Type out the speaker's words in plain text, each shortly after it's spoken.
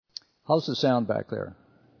How's the sound back there?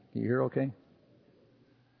 Can you hear okay?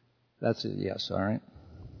 That's it, yes, all right.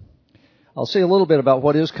 I'll say a little bit about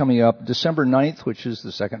what is coming up. December 9th, which is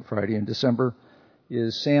the second Friday in December,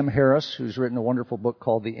 is Sam Harris, who's written a wonderful book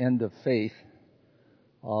called The End of Faith.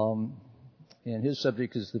 And his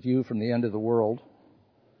subject is the view from the end of the world.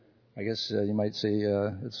 I guess you might say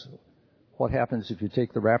it's what happens if you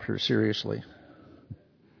take the rapture seriously.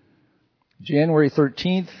 January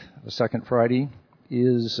 13th, the second Friday,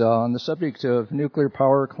 is on the subject of nuclear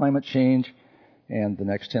power, climate change, and the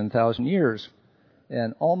next 10,000 years.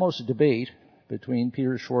 And almost a debate between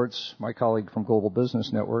Peter Schwartz, my colleague from Global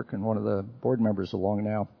Business Network and one of the board members along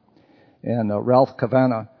now, and Ralph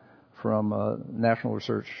Cavanagh from National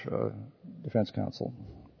Research Defense Council.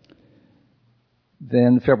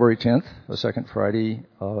 Then February 10th, the second Friday,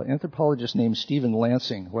 anthropologist named Stephen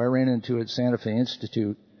Lansing, who I ran into at Santa Fe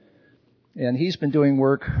Institute. And he's been doing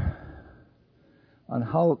work on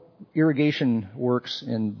how irrigation works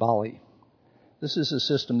in Bali. This is a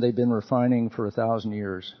system they've been refining for 1,000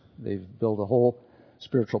 years. They've built a whole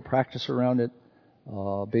spiritual practice around it.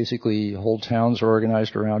 Basically, whole towns are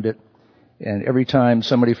organized around it. And every time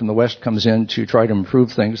somebody from the West comes in to try to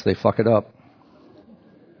improve things, they fuck it up.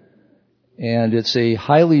 And it's a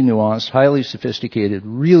highly nuanced, highly sophisticated,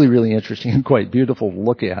 really, really interesting and quite beautiful to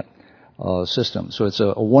look at system. So it's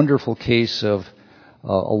a wonderful case of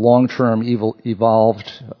a long-term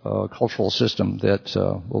evolved cultural system that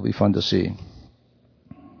will be fun to see.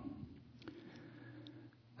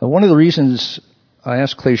 Now, one of the reasons I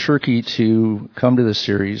asked Clay Shirky to come to this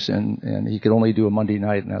series, and he could only do a Monday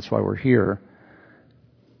night, and that's why we're here,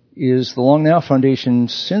 is the Long Now Foundation,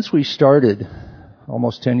 since we started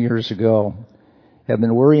almost 10 years ago, have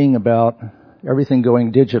been worrying about everything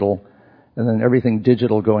going digital and then everything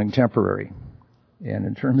digital going temporary. And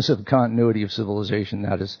in terms of continuity of civilization,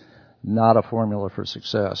 that is not a formula for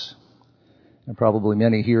success. And probably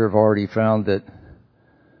many here have already found that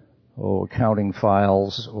accounting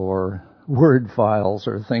files or Word files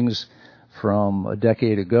or things from a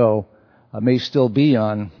decade ago may still be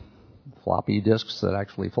on floppy disks that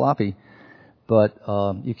actually floppy, but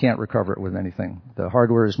you can't recover it with anything. The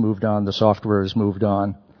hardware has moved on, the software has moved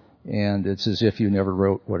on, and it's as if you never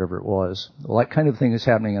wrote whatever it was. Well, that kind of thing is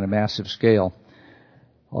happening on a massive scale,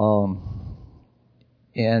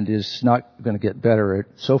 and is not going to get better.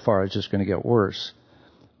 So far, it's just going to get worse.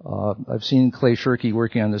 I've seen Clay Shirky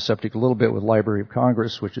working on this subject a little bit with Library of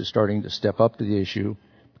Congress, which is starting to step up to the issue.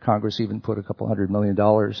 Congress even put a couple $100 million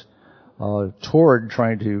toward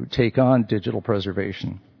trying to take on digital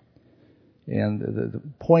preservation. And the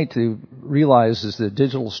point to realize is that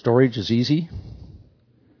digital storage is easy,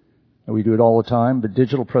 and we do it all the time, but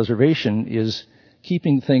digital preservation is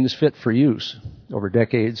keeping things fit for use over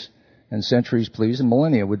decades and centuries, please, and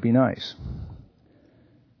millennia would be nice.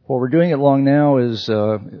 What we're doing at Long Now is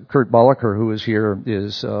Kurt Bolliker, who is here,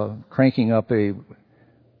 is cranking up a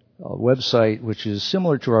website which is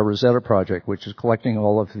similar to our Rosetta project, which is collecting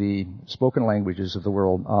all of the spoken languages of the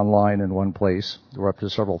world online in one place. We're up to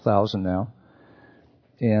several thousand now.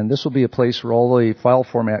 And this will be a place where all the file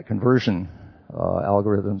format conversion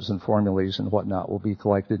algorithms and formulas and whatnot will be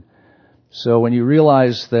collected. So when you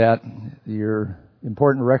realize that your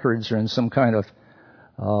important records are in some kind of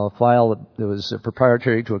file that was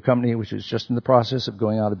proprietary to a company which is just in the process of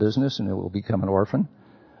going out of business and it will become an orphan,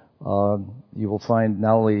 you will find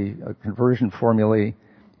not only a conversion formulae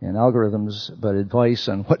and algorithms, but advice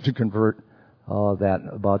on what to convert that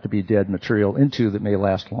about to be dead material into that may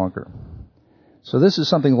last longer. So this is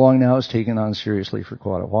something Long Now has taken on seriously for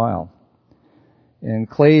quite a while. And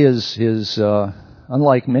Clay is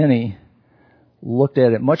unlike many, looked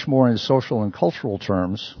at it much more in social and cultural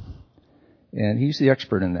terms, and he's the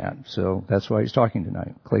expert in that. So that's why he's talking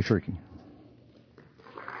tonight. Clay Shirky.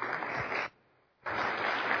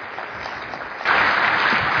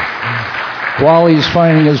 While he's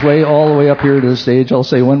finding his way all the way up here to the stage, I'll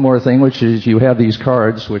say one more thing, which is you have these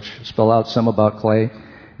cards which spell out some about Clay,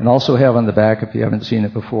 and also have on the back, if you haven't seen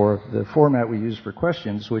it before, the format we use for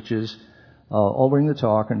questions, which is all during the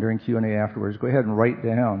talk and during Q&A afterwards, go ahead and write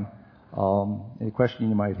down any question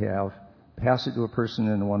you might have. Pass it to a person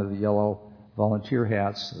in one of the yellow volunteer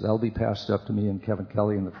hats. That'll be passed up to me and Kevin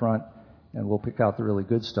Kelly in the front, and we'll pick out the really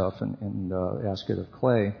good stuff and ask it of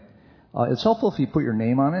Clay. It's helpful if you put your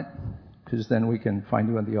name on it, because then we can find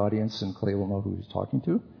you in the audience and Clay will know who he's talking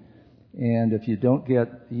to. And if you don't get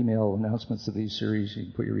email announcements of these series, you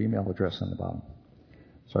can put your email address on the bottom.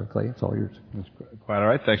 Sorry, Clay, it's all yours. That's quite all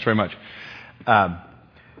right. Thanks very much.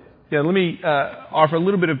 Yeah, let me offer a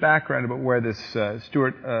little bit of background about where this,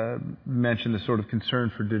 Stuart mentioned the sort of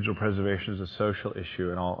concern for digital preservation as a social issue,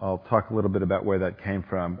 and I'll talk a little bit about where that came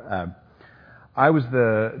from. I was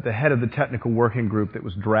the head of the technical working group that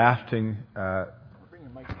was drafting...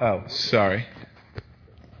 oh, sorry.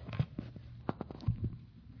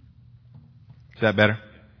 Is that better?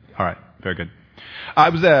 All right, very good. I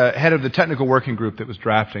was the head of the technical working group that was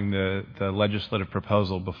drafting the legislative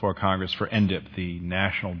proposal before Congress for NDIP, the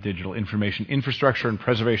National Digital Information Infrastructure and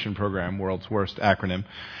Preservation Program, world's worst acronym.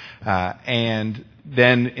 And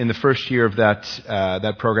then in the first year of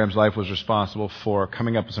that program's life was responsible for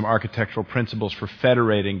coming up with some architectural principles for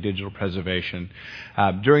federating digital preservation.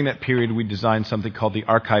 During that period, we designed something called the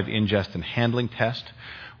Archive Ingest and Handling Test,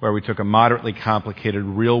 where we took a moderately complicated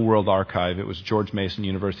real-world archive. It was George Mason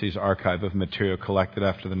University's archive of material collected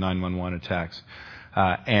after the 9/11 attacks,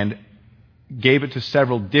 and gave it to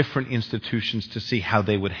several different institutions to see how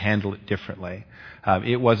they would handle it differently.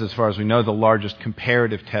 It was, as far as we know, the largest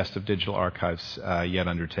comparative test of digital archives yet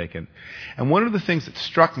undertaken. And one of the things that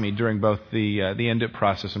struck me during both the NDIP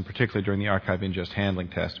process, and particularly during the Archive Ingest Handling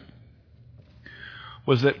Test,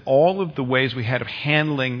 was that all of the ways we had of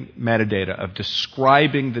handling metadata, of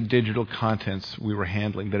describing the digital contents we were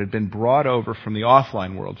handling that had been brought over from the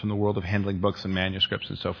offline world, from the world of handling books and manuscripts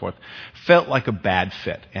and so forth, felt like a bad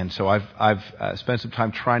fit. And so I've spent some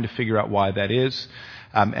time trying to figure out why that is,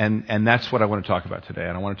 and that's what I want to talk about today.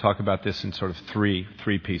 And I want to talk about this in sort of three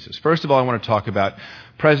pieces. First of all, I want to talk about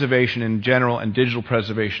preservation in general and digital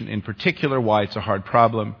preservation in particular, why it's a hard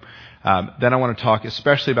problem. Then I want to talk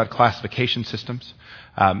especially about classification systems.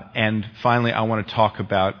 And finally, I want to talk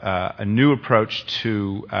about a new approach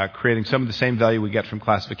to creating some of the same value we get from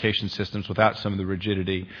classification systems without some of the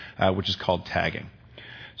rigidity, which is called tagging.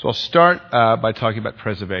 So I'll start by talking about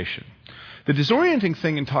preservation. The disorienting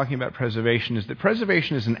thing in talking about preservation is that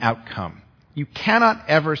preservation is an outcome. You cannot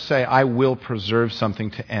ever say, I will preserve something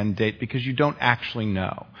to end date, because you don't actually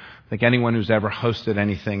know. Like anyone who's ever hosted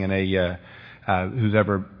anything in a who's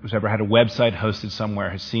ever had a website hosted somewhere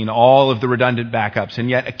has seen all of the redundant backups, and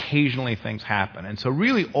yet occasionally things happen. And so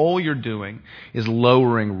really all you're doing is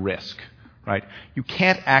lowering risk, right? You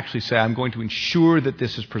can't actually say, I'm going to ensure that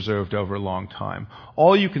this is preserved over a long time.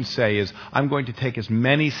 All you can say is, I'm going to take as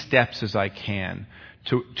many steps as I can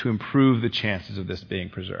to improve the chances of this being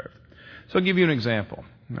preserved. So I'll give you an example.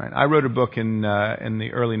 Right? I wrote a book in the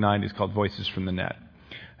early 90s called Voices from the Net.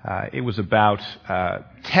 It was about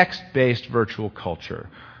text-based virtual culture,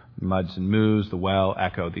 Muds and Moos, The Well,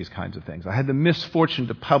 Echo, these kinds of things. I had the misfortune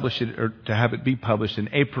to publish it, or to have it be published in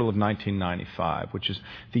April of 1995, which is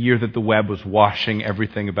the year that the web was washing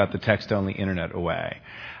everything about the text-only internet away.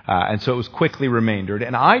 And so it was quickly remaindered.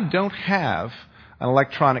 And I don't have an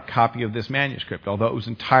electronic copy of this manuscript, although it was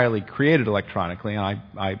entirely created electronically, and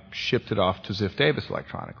I shipped it off to Ziff Davis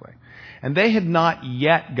electronically. And they had not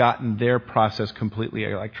yet gotten their process completely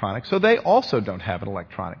electronic, so they also don't have an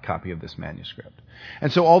electronic copy of this manuscript.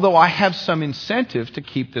 And so although I have some incentive to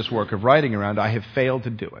keep this work of writing around, I have failed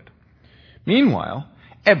to do it. Meanwhile,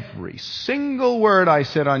 every single word I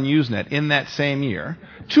said on Usenet in that same year,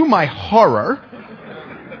 to my horror,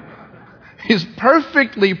 is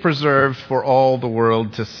perfectly preserved for all the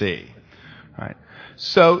world to see. Right?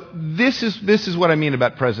 So this is what I mean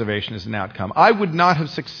about preservation as an outcome. I would not have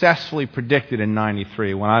successfully predicted in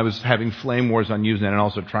 '93, when I was having flame wars on Usenet and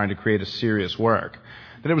also trying to create a serious work,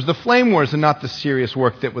 that it was the flame wars and not the serious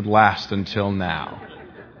work that would last until now.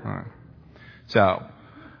 All right. So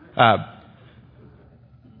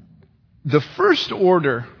the first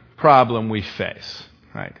order problem we face,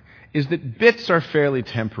 right, is that bits are fairly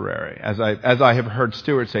temporary. As I have heard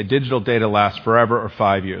Stuart say, digital data lasts forever or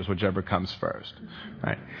 5 years, whichever comes first.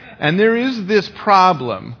 Right? And there is this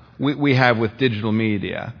problem we have with digital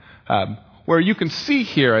media, where you can see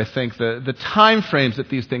here, I think, the time frames that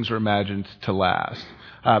these things are imagined to last.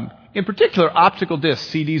 In particular, optical discs,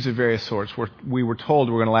 CDs of various sorts, we were told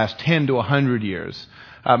were going to last 10 to 100 years.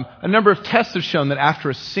 A number of tests have shown that after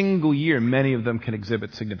a single year, many of them can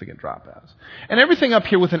exhibit significant dropouts. And everything up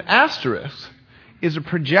here with an asterisk is a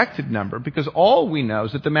projected number, because all we know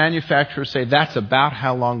is that the manufacturers say that's about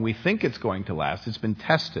how long we think it's going to last. It's been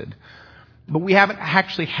tested. But we haven't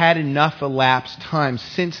actually had enough elapsed time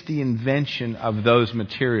since the invention of those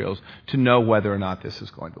materials to know whether or not this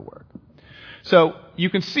is going to work. So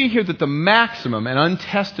you can see here that the maximum, an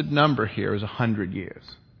untested number here, is 100 years.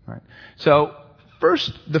 Right? So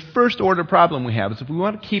the first order problem we have is if we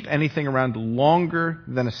want to keep anything around longer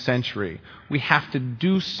than a century, we have to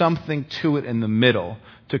do something to it in the middle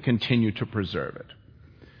to continue to preserve it.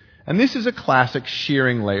 And this is a classic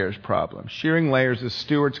shearing layers problem. Shearing layers is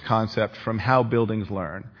Stuart's concept from How Buildings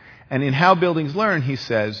Learn. And in How Buildings Learn, he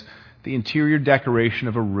says, the interior decoration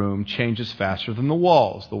of a room changes faster than the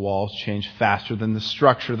walls. The walls change faster than the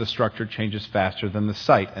structure. The structure changes faster than the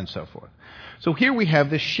site, and so forth. So here we have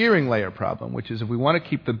this shearing layer problem, which is if we want to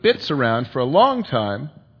keep the bits around for a long time,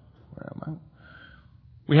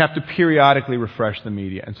 we have to periodically refresh the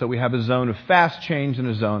media. And so we have a zone of fast change and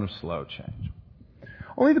a zone of slow change.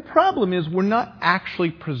 Only the problem is we're not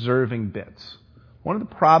actually preserving bits. One of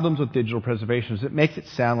the problems with digital preservation is it makes it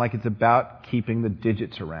sound like it's about keeping the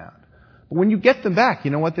digits around. But when you get them back,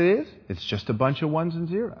 you know what it is? It's just a bunch of ones and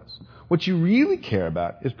zeros. What you really care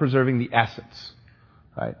about is preserving the essence,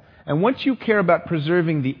 right? And once you care about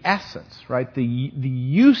preserving the essence, right, the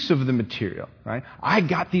use of the material, right? I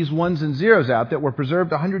got these ones and zeros out that were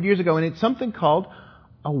preserved 100 years ago, and it's something called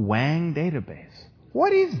a Wang database.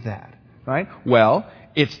 What is that, right? Well,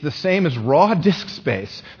 it's the same as raw disk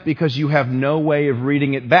space because you have no way of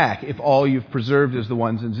reading it back if all you've preserved is the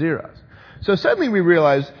ones and zeros. So suddenly we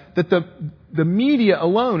realize that the media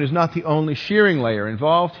alone is not the only shearing layer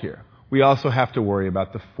involved here. We also have to worry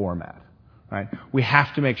about the format, right? We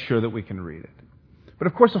have to make sure that we can read it. But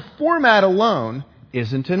of course, a format alone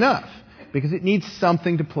isn't enough because it needs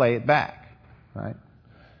something to play it back, right?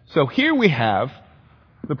 So here we have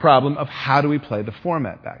the problem of how do we play the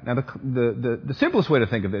format back. Now, the simplest way to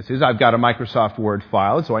think of this is I've got a Microsoft Word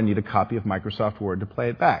file, so I need a copy of Microsoft Word to play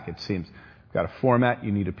it back. It seems you've got a format,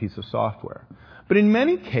 you need a piece of software. But in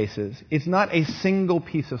many cases, it's not a single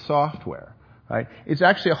piece of software, right? It's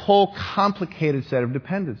actually a whole complicated set of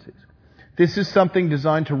dependencies. This is something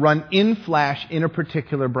designed to run in Flash in a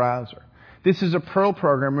particular browser. This is a Perl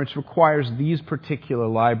program which requires these particular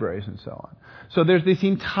libraries and so on. So there's this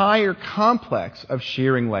entire complex of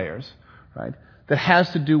shearing layers, right, that has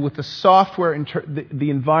to do with the software, the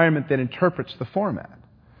environment that interprets the format.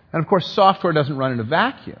 And of course, software doesn't run in a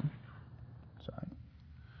vacuum.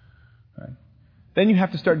 Right? Then you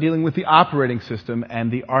have to start dealing with the operating system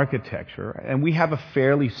and the architecture. And we have a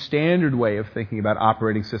fairly standard way of thinking about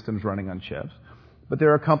operating systems running on chips. But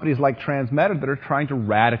there are companies like Transmeta that are trying to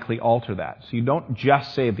radically alter that. So you don't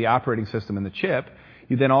just save the operating system and the chip.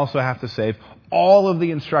 You then also have to save all of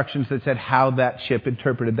the instructions that said how that chip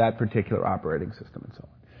interpreted that particular operating system and so on.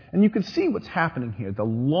 And you can see what's happening here. The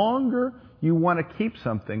longer you want to keep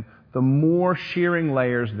something, the more shearing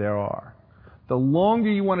layers there are. The longer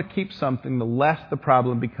you want to keep something, the less the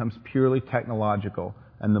problem becomes purely technological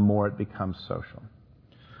and the more it becomes social.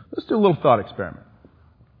 Let's do a little thought experiment.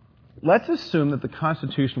 Let's assume that the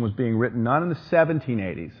Constitution was being written not in the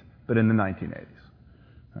 1780s, but in the 1980s.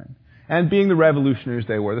 Right? And being the revolutionaries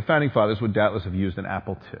they were, the Founding Fathers would doubtless have used an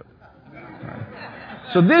Apple II. Right?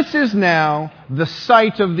 So this is now the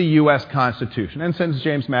site of the U.S. Constitution. And since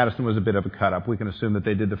James Madison was a bit of a cut-up, we can assume that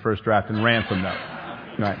they did the first draft in ransom note.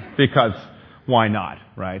 Right? Because why not,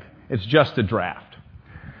 right? It's just a draft.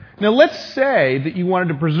 Now, let's say that you wanted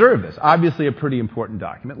to preserve this. Obviously, a pretty important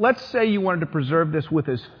document. Let's say you wanted to preserve this with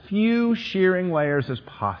as few shearing layers as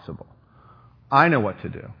possible. I know what to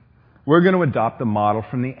do. We're going to adopt the model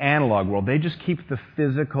from the analog world. They just keep the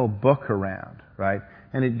physical book around, right?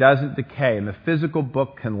 And it doesn't decay. And the physical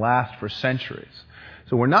book can last for centuries.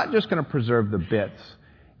 So we're not just going to preserve the bits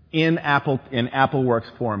in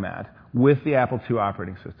AppleWorks format with the Apple II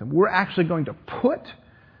operating system. We're actually going to put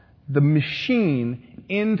the machine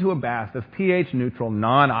into a bath of pH-neutral,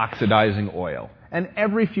 non-oxidizing oil. And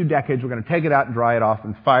every few decades, we're going to take it out and dry it off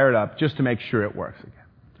and fire it up just to make sure it works again.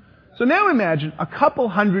 So now imagine a couple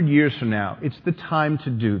hundred years from now, it's the time to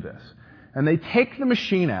do this. And they take the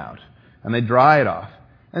machine out and they dry it off.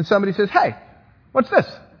 And somebody says, hey, what's this?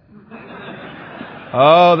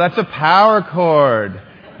 Oh, that's a power cord.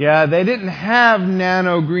 Yeah, they didn't have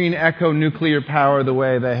nano green echo nuclear power the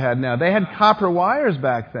way they had now. They had copper wires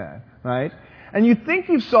back then, right? And you think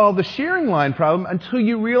you've solved the shearing line problem until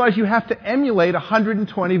you realize you have to emulate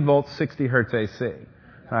 120 volts, 60 hertz AC,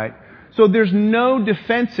 right? So there's no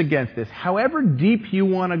defense against this. However deep you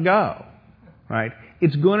want to go, right,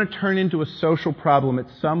 it's going to turn into a social problem at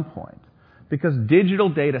some point because digital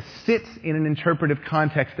data sits in an interpretive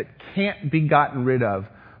context that can't be gotten rid of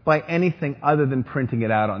by anything other than printing it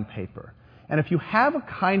out on paper. And if you have a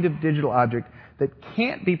kind of digital object that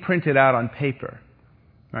can't be printed out on paper,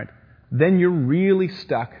 right, then you're really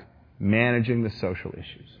stuck managing the social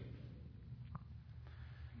issues.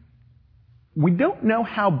 We don't know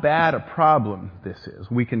how bad a problem this is.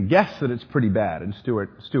 We can guess that it's pretty bad, and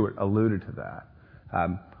Stuart alluded to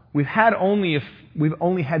that. We've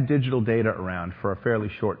only had digital data around for a fairly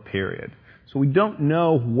short period. So we don't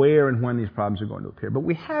know where and when these problems are going to appear. But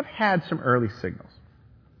we have had some early signals.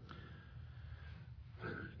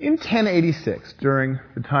 In 1086, during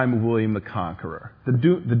the time of William the Conqueror,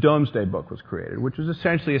 the Domesday Book was created, which was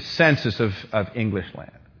essentially a census of English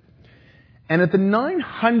land. And at the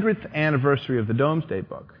 900th anniversary of the Domesday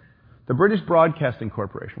Book, the British Broadcasting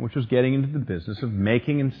Corporation, which was getting into the business of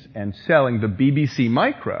making and selling the BBC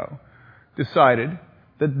Micro, decided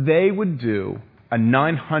that they would do a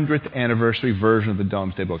 900th anniversary version of the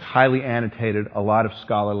Domesday Book, highly annotated, a lot of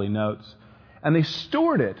scholarly notes, and they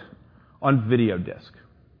stored it on video disc.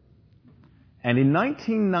 And in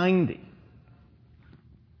 1990,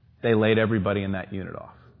 they laid everybody in that unit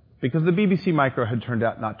off because the BBC Micro had turned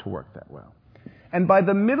out not to work that well. And by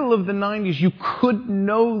the middle of the 90s, you could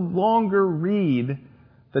no longer read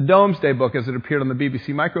the Domesday Book as it appeared on the BBC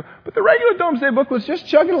Micro, but the regular Domesday Book was just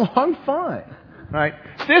chugging along fine. Right?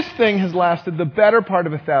 This thing has lasted the better part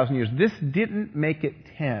of 1,000 years. This didn't make it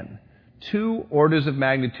 10. 2 orders of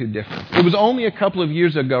magnitude difference. It was only a couple of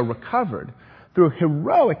years ago recovered through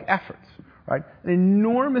heroic efforts. Right? An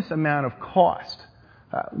enormous amount of cost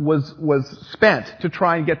was spent to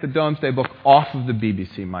try and get the Domesday Book off of the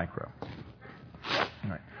BBC Micro.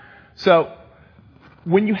 Right. So,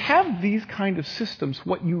 when you have these kind of systems,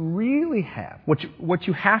 what you really have, what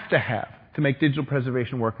you have to have to make digital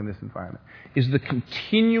preservation work in this environment is the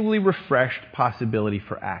continually refreshed possibility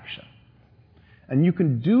for action. And you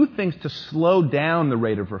can do things to slow down the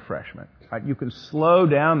rate of refreshment. Right? You can slow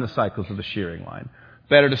down the cycles of the shearing line.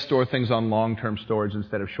 Better to store things on long-term storage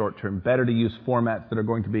instead of short-term. Better to use formats that are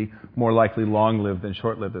going to be more likely long-lived than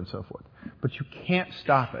short-lived and so forth. But you can't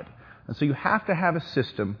stop it. And so you have to have a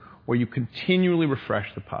system where you continually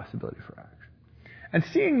refresh the possibility for action. And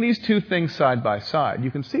seeing these two things side by side,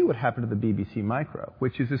 you can see what happened to the BBC Micro,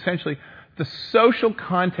 which is essentially the social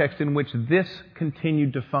context in which this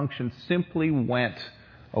continued to function simply went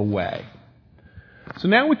away. So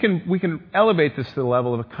now we can elevate this to the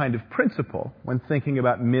level of a kind of principle when thinking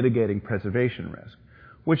about mitigating preservation risk,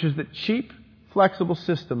 which is that cheap, flexible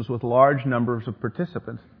systems with large numbers of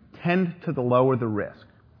participants tend to lower the risk.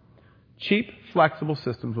 Cheap, flexible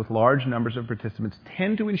systems with large numbers of participants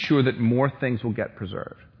tend to ensure that more things will get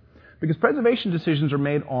preserved. Because preservation decisions are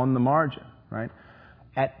made on the margin, right?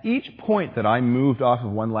 At each point that I moved off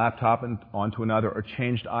of one laptop and onto another or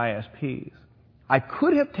changed ISPs, I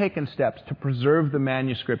could have taken steps to preserve the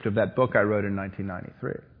manuscript of that book I wrote in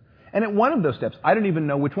 1993. And at one of those steps, I don't even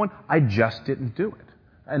know which one, I just didn't do it.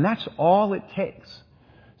 And that's all it takes.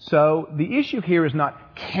 So the issue here is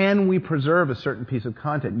not, can we preserve a certain piece of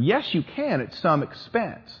content? Yes, you can at some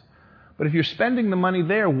expense. But if you're spending the money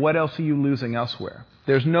there, what else are you losing elsewhere?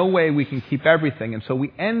 There's no way we can keep everything. And so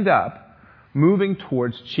we end up moving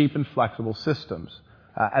towards cheap and flexible systems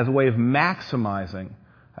as a way of maximizing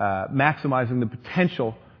the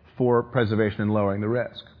potential for preservation and lowering the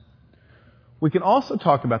risk. We can also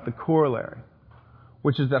talk about the corollary,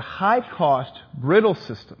 which is that high-cost, brittle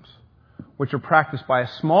systems, which are practiced by a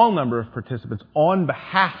small number of participants on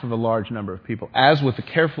behalf of a large number of people, as with the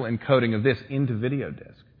careful encoding of this into video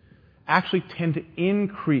disk, actually tend to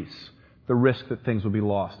increase the risk that things will be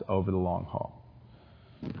lost over the long haul.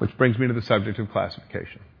 Which brings me to the subject of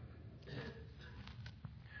classification.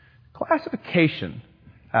 Classification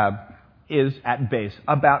is, at base,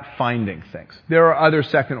 about finding things. There are other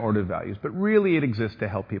second-order values, but really it exists to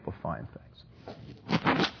help people find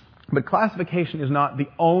things. But classification is not the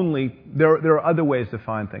only... There are other ways to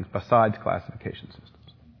find things besides classification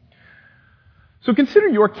systems. So consider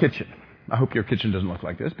your kitchen. I hope your kitchen doesn't look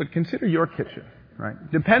like this, but consider your kitchen, right?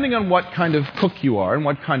 Depending on what kind of cook you are and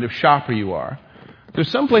what kind of shopper you are, there's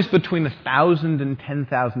someplace between 1,000 and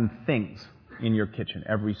 10,000 things in your kitchen.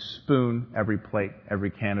 Every spoon, every plate,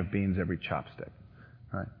 every can of beans, every chopstick,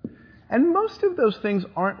 right? And most of those things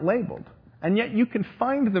aren't labeled, and yet you can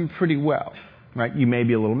find them pretty well. Right? You may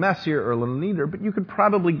be a little messier or a little neater, but you could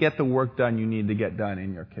probably get the work done you need to get done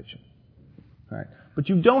in your kitchen. Right? But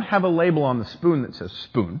you don't have a label on the spoon that says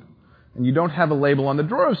spoon, and you don't have a label on the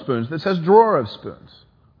drawer of spoons that says drawer of spoons.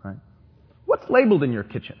 Right? What's labeled in your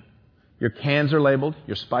kitchen? Your cans are labeled,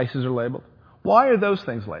 your spices are labeled. Why are those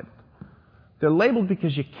things labeled? They're labeled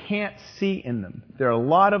because you can't see in them. There are a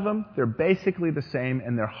lot of them, they're basically the same,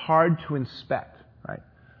 and they're hard to inspect. Right?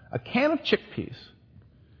 A can of chickpeas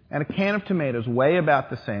and a can of tomatoes weigh about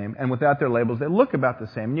the same, and without their labels, they look about the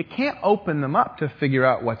same. And you can't open them up to figure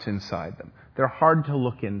out what's inside them. They're hard to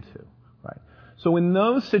look into, right? So in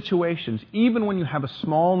those situations, even when you have a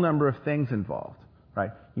small number of things involved,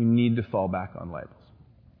 right, you need to fall back on labels.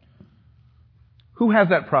 Who has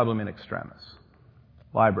that problem in extremis?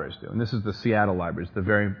 Libraries do. And this is the Seattle Library. It's the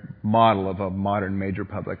very model of a modern major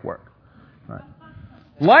public work, right?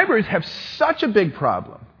 Libraries have such a big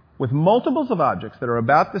problem with multiples of objects that are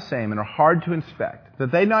about the same and are hard to inspect,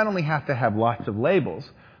 that they not only have to have lots of labels,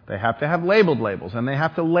 they have to have labeled labels, and they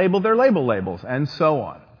have to label their label labels, and so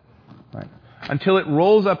on, right? Until it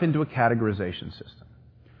rolls up into a categorization system.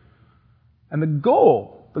 And the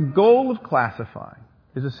goal of classifying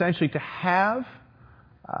is essentially to have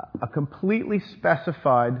a completely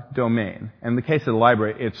specified domain. In the case of the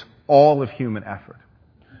library, it's all of human effort.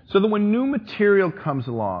 So that when new material comes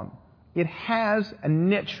along, it has a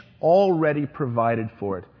niche already provided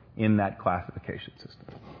for it in that classification system.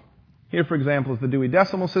 Here, for example, is the Dewey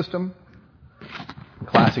Decimal System. A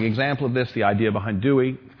classic example of this, the idea behind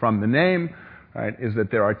Dewey, from the name, right, is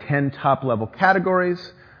that there are 10 top-level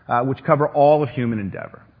categories which cover all of human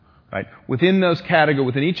endeavor. Right? Within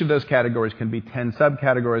each of those categories can be 10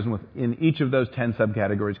 subcategories, and within each of those 10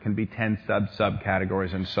 subcategories can be 10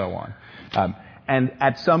 subcategories, and so on. And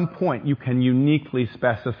at some point, you can uniquely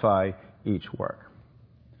specify each work.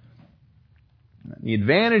 The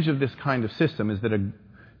advantage of this kind of system is that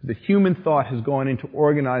the human thought has gone into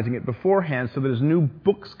organizing it beforehand so that as new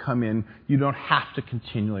books come in, you don't have to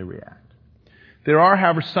continually react. There are,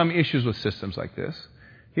 however, some issues with systems like this.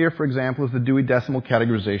 Here, for example, is the Dewey Decimal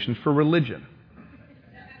categorization for religion.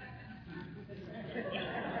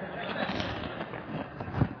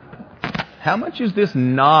 How much is this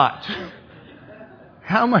not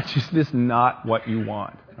what you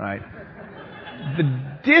want, right? The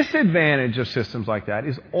disadvantage of systems like that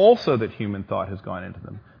is also that human thought has gone into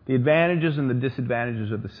them. The advantages and the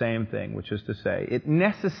disadvantages are the same thing, which is to say, it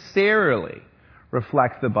necessarily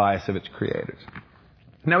reflects the bias of its creators.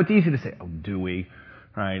 Now, it's easy to say, oh, Dewey,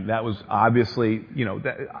 right? That was obviously,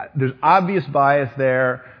 there's obvious bias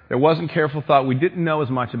there. There wasn't careful thought. We didn't know as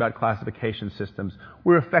much about classification systems.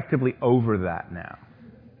 We're effectively over that now.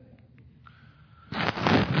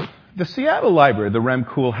 The Seattle Library, the Rem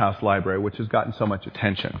Koolhaas Library, which has gotten so much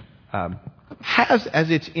attention, has as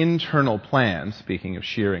its internal plan, speaking of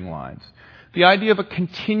shearing lines, the idea of a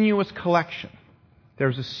continuous collection.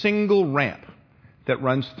 There's a single ramp that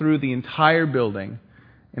runs through the entire building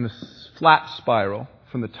in a flat spiral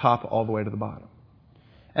from the top all the way to the bottom.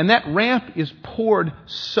 And that ramp is poured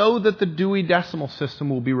so that the Dewey Decimal System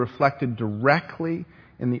will be reflected directly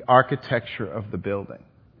in the architecture of the building.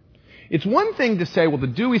 It's one thing to say, well, the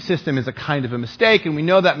Dewey system is a kind of a mistake, and we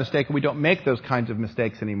know that mistake, and we don't make those kinds of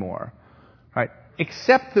mistakes anymore. Right?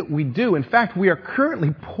 Except that we do. In fact, we are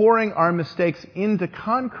currently pouring our mistakes into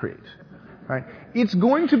concrete. Right? It's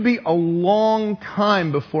going to be a long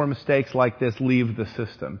time before mistakes like this leave the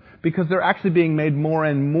system, because they're actually being made more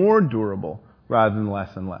and more durable rather than less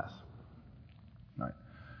and less. Right?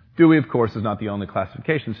 Dewey, of course, is not the only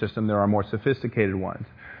classification system. There are more sophisticated ones.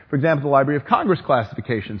 For example, the Library of Congress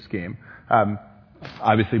classification scheme,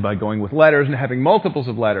 obviously by going with letters and having multiples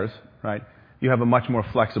of letters, right, you have a much more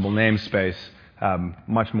flexible namespace,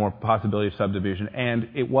 much more possibility of subdivision, and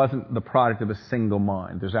it wasn't the product of a single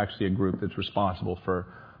mind. There's actually a group that's responsible for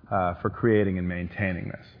creating and maintaining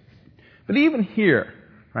this. But even here,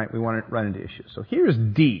 right, we want to run into issues. So here's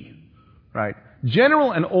D, right?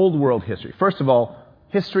 General and Old World history. First of all,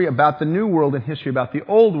 history about the New World and history about the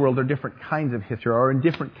Old World are different kinds of history, or are in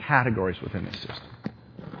different categories within the system.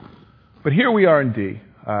 But here we are in D,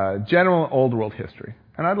 General and Old World history.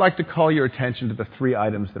 And I'd like to call your attention to the three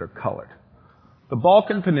items that are colored. The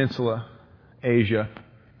Balkan Peninsula, Asia,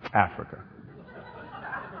 Africa.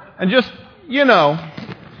 And just,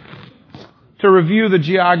 to review the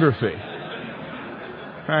geography.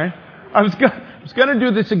 Right? I was going to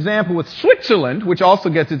do this example with Switzerland, which also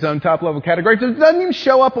gets its own top-level category. It doesn't even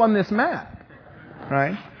show up on this map.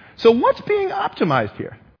 Right? So what's being optimized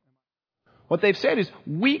here? What they've said is,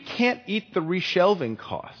 we can't eat the reshelving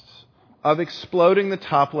costs of exploding the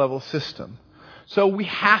top-level system. So we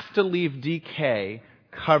have to leave DK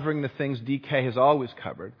covering the things DK has always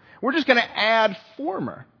covered. We're just going to add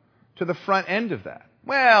former to the front end of that.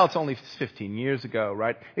 Well, it's only 15 years ago,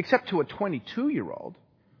 right? Except to a 22-year-old,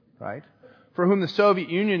 right? For whom the Soviet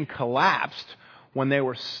Union collapsed when they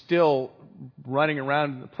were still running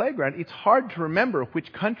around in the playground. It's hard to remember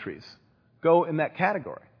which countries go in that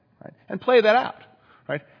category, right? And play that out,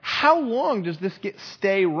 right? How long does this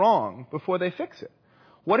stay wrong before they fix it?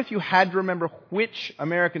 What if you had to remember which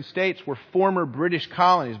American states were former British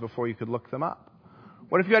colonies before you could look them up?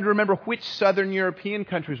 What if you had to remember which Southern European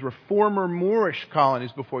countries were former Moorish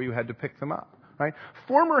colonies before you had to pick them up? Right?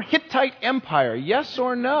 Former Hittite Empire, yes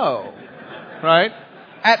or no? Right?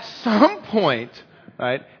 At some point,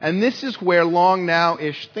 right, and this is where long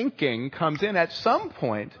now-ish thinking comes in, at some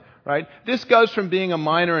point, right, this goes from being a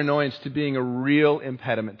minor annoyance to being a real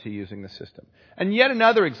impediment to using the system. And yet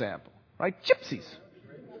another example, right? Gypsies.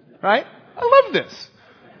 Right? I love this.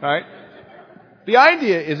 Right? The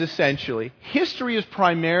idea is essentially, history is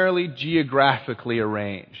primarily geographically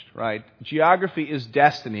arranged, right? Geography is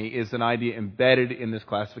destiny is an idea embedded in this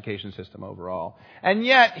classification system overall. And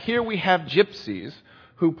yet, here we have gypsies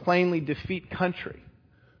who plainly defeat country,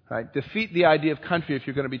 right? Defeat the idea of country if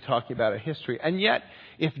you're going to be talking about a history. And yet,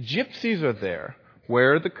 if gypsies are there,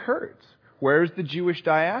 where are the Kurds? Where is the Jewish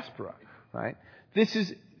diaspora, right? This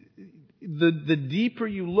is... The deeper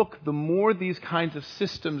you look, the more these kinds of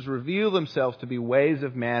systems reveal themselves to be ways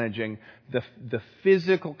of managing the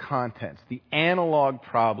physical contents, the analog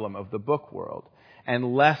problem of the book world,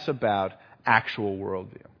 and less about actual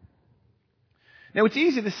worldview. Now, it's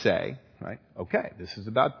easy to say, right, okay, this is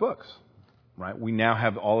about books, right? We now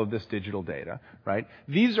have all of this digital data, right?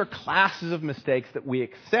 These are classes of mistakes that we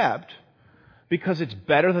accept because it's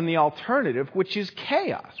better than the alternative, which is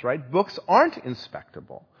chaos, right? Books aren't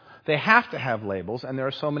inspectable. They have to have labels, and there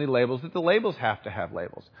are so many labels that the labels have to have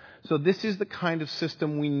labels. So this is the kind of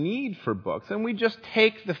system we need for books, and we just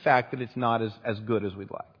take the fact that it's not as good as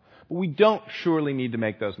we'd like. But we don't surely need to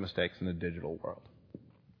make those mistakes in the digital world.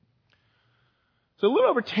 So a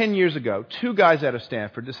little over 10 years ago, two guys out of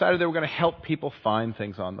Stanford decided they were going to help people find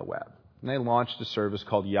things on the web. And they launched a service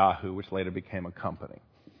called Yahoo, which later became a company.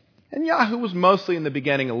 And Yahoo was mostly in the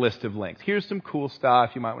beginning a list of links. Here's some cool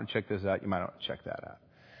stuff. You might want to check this out. You might want to check that out.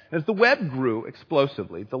 As the web grew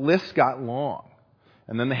explosively, the lists got long.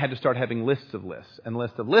 And then they had to start having lists of lists and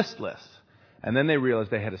lists of lists. And then they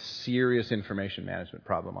realized they had a serious information management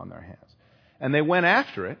problem on their hands. And they went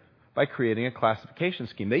after it by creating a classification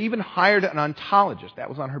scheme. They even hired an ontologist. That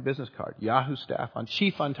was on her business card. Yahoo staff on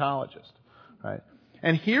chief ontologist. Right?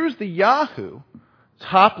 And here's the Yahoo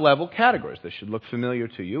top-level categories. This should look familiar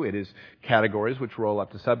to you. It is categories which roll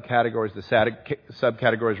up to subcategories. The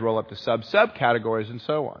subcategories roll up to sub-subcategories, and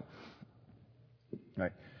so on.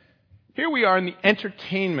 Right. Here we are in the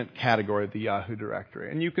entertainment category of the Yahoo directory.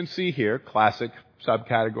 And you can see here classic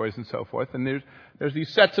subcategories and so forth. And there's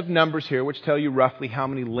these sets of numbers here which tell you roughly how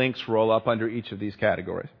many links roll up under each of these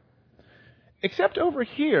categories. Except over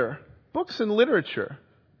here, books and literature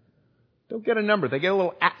don't get a number. They get a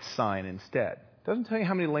little @ sign instead. It doesn't tell you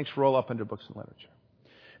how many links roll up under books and literature.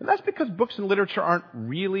 And that's because books and literature aren't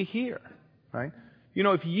really here, right? You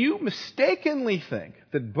know, if you mistakenly think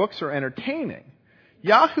that books are entertaining,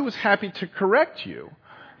 Yahoo is happy to correct you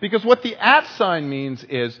because what the @ sign means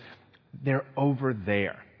is they're over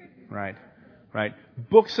there, right? Right?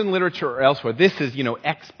 Books and literature are elsewhere. This is,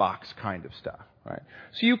 Xbox kind of stuff, right?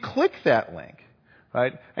 So you click that link,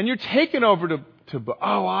 right? And you're taken over to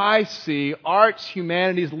oh, I see. Arts,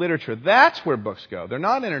 humanities, literature. That's where books go. They're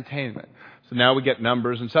not entertainment. So now we get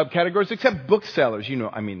numbers and subcategories, except booksellers.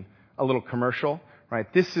 A little commercial,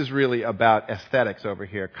 right? This is really about aesthetics over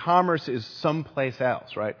here. Commerce is someplace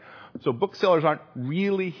else, right? So booksellers aren't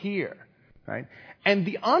really here, right? And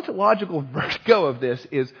the ontological vertigo of this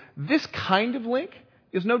is this kind of link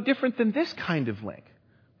is no different than this kind of link,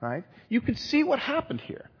 right? You can see what happened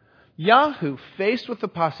here. Yahoo, faced with the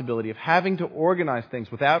possibility of having to organize things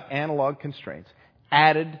without analog constraints,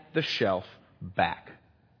 added the shelf back.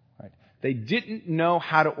 Right? They didn't know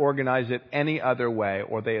how to organize it any other way,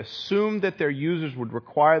 or they assumed that their users would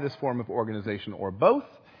require this form of organization or both,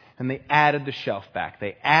 and they added the shelf back.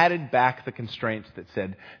 They added back the constraints that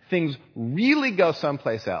said things really go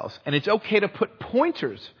someplace else, and it's okay to put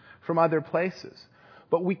pointers from other places.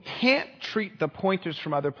 But we can't treat the pointers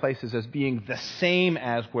from other places as being the same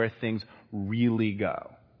as where things really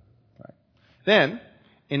go. Right? Then,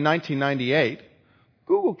 in 1998,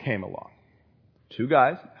 Google came along. Two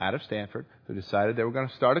guys out of Stanford who decided they were going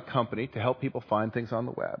to start a company to help people find things on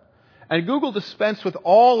the web. And Google dispensed with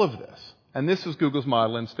all of this. And this was Google's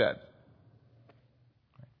model instead.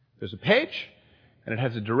 There's a page, and it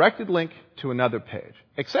has a directed link to another page.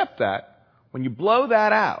 Except that, when you blow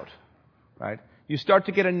that out, right, you start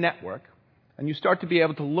to get a network, and you start to be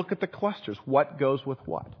able to look at the clusters. What goes with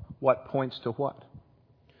what? What points to what?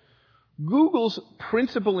 Google's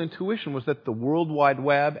principal intuition was that the World Wide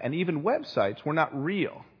Web and even websites were not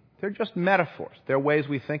real. They're just metaphors. They're ways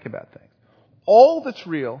we think about things. All that's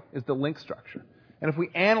real is the link structure. And if we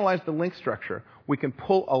analyze the link structure, we can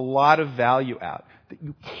pull a lot of value out that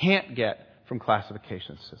you can't get from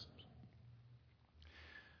classification systems.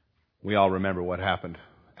 We all remember what happened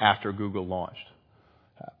after Google launched.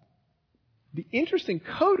 The interesting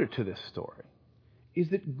coda to this story is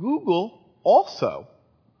that Google also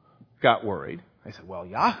got worried. They said, well,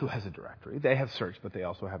 Yahoo has a directory. They have search, but they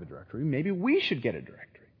also have a directory. Maybe we should get a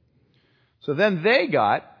directory. So then they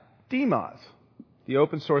got DMOZ, the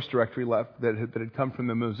open source directory that had come from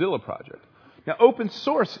the Mozilla project. Now, open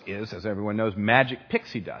source is, as everyone knows, magic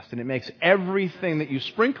pixie dust, and it makes everything that you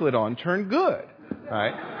sprinkle it on turn good,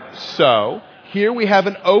 right? So, here we have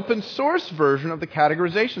an open source version of the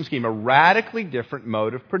categorization scheme, a radically different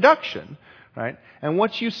mode of production, right? And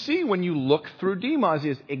what you see when you look through DMOZ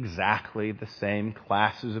is exactly the same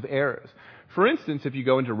classes of errors. For instance, if you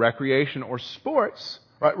go into recreation or sports,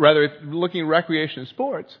 rather, if you're looking at recreation and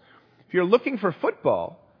sports, if you're looking for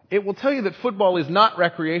football, it will tell you that football is not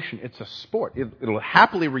recreation, it's a sport. It'll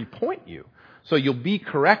happily repoint you, so you'll be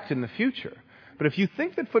correct in the future. But if you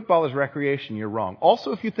think that football is recreation, you're wrong.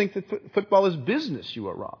 Also, if you think that football is business, you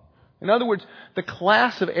are wrong. In other words, the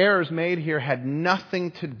class of errors made here had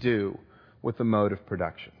nothing to do with the mode of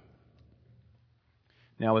production.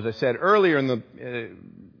 Now, as I said earlier in the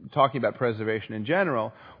talking about preservation in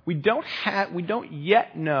general, we don't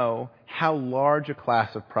yet know how large a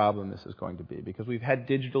class of problem this is going to be because we've had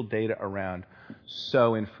digital data around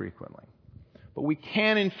so infrequently. But we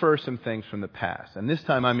can infer some things from the past, and this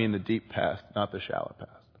time I mean the deep past, not the shallow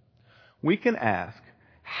past. We can ask,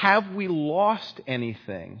 have we lost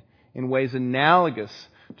anything in ways analogous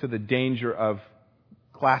to the danger of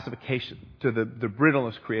classification, to the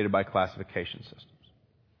brittleness created by classification systems?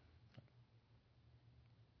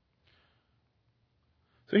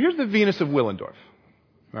 So here's the Venus of Willendorf,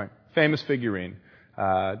 right? Famous figurine,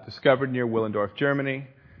 discovered near Willendorf, Germany.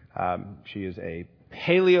 She is a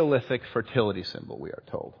Paleolithic fertility symbol, we are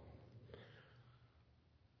told.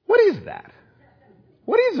 What is that?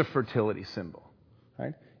 What is a fertility symbol?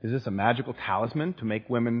 Right? Is this a magical talisman to make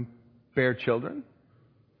women bear children?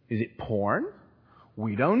 Is it porn?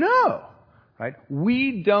 We don't know. Right?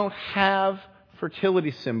 We don't have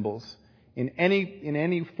fertility symbols in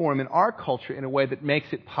any form in our culture in a way that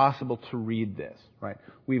makes it possible to read this. Right?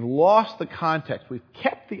 We've lost the context. We've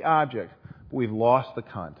kept the object, but we've lost the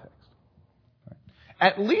context. Right?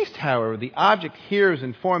 At least, however, the object here is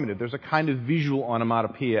informative. There's a kind of visual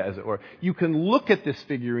onomatopoeia, as it were. You can look at this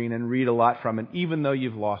figurine and read a lot from it, even though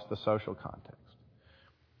you've lost the social context.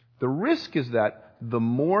 The risk is that the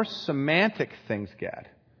more semantic things get,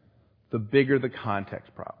 the bigger the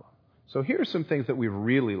context problem. So here are some things that we've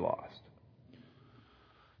really lost.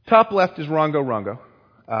 Top left is Rongo Rongo.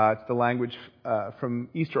 It's the language from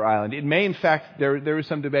Easter Island. It may, in fact, there is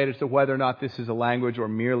some debate as to whether or not this is a language or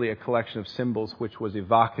merely a collection of symbols which was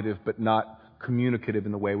evocative but not communicative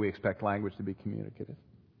in the way we expect language to be communicative.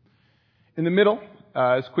 In the middle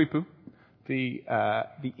is Quipu, the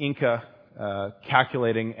Inca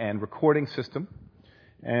calculating and recording system.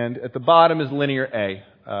 And at the bottom is linear A,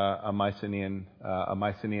 a Mycenaean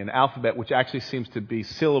alphabet, which actually seems to be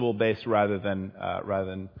syllable-based rather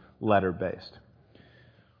than letter-based.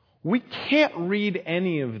 We can't read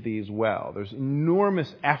any of these well. There's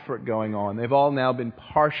enormous effort going on. They've all now been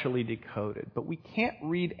partially decoded, but we can't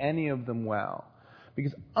read any of them well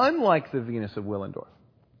because, unlike the Venus of Willendorf,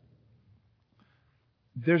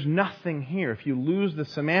 there's nothing here. If you lose the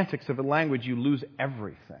semantics of a language, you lose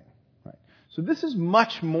everything. Right? So this is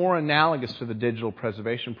much more analogous to the digital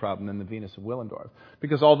preservation problem than the Venus of Willendorf.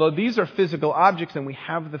 Because although these are physical objects and we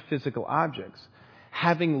have the physical objects,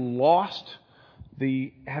 having lost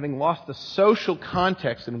the social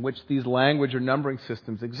context in which these language or numbering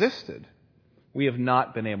systems existed, we have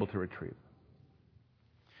not been able to retrieve them.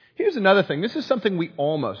 Here's another thing. This is something we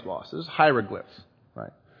almost lost. This is hieroglyphs,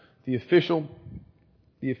 right? The official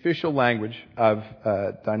language of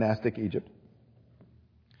dynastic Egypt.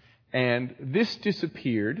 And this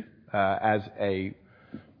disappeared as a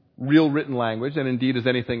real written language, and indeed as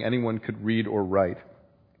anything anyone could read or write,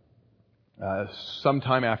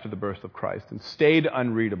 sometime after the birth of Christ, and stayed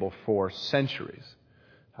unreadable for centuries,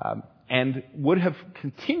 and would have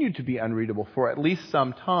continued to be unreadable for at least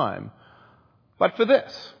some time, but for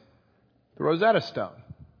this, the Rosetta Stone.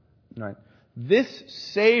 Right? This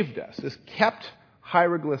saved us. This kept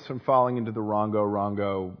hieroglyphs from falling into the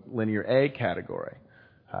Rongo linear A category.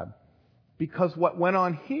 Because what went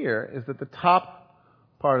on here is that the top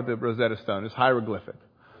part of the Rosetta Stone is hieroglyphic.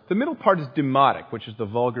 The middle part is demotic, which is the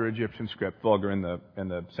vulgar Egyptian script, vulgar in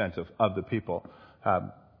the sense of the people,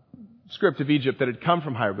 script of Egypt that had come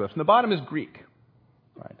from hieroglyphs. And the bottom is Greek.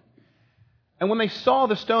 Right? And when they saw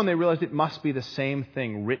the stone, they realized it must be the same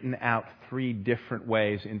thing written out 3 different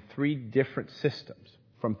ways in 3 different systems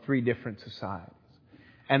from 3 different societies.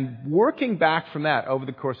 And working back from that over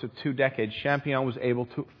the course of 2 decades, Champion was able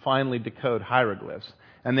to finally decode hieroglyphs.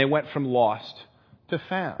 And they went from lost to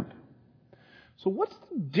found. So what's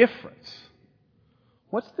the difference?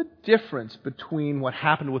 What's the difference between what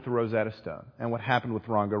happened with the Rosetta Stone and what happened with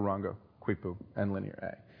Rongo, Quipu, and Linear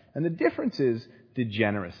A? And the difference is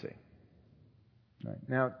degeneracy. Right.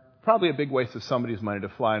 Now, probably a big waste of somebody's money to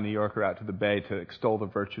fly a New Yorker out to the Bay to extol the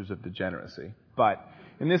virtues of degeneracy. But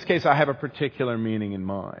in this case, I have a particular meaning in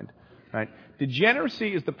mind. Right?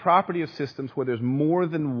 Degeneracy is the property of systems where there's more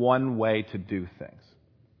than one way to do things.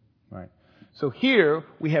 Right? So here,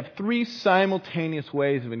 we have three simultaneous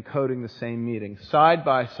ways of encoding the same meaning, side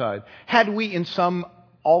by side. Had we, in some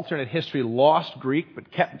alternate history, lost Greek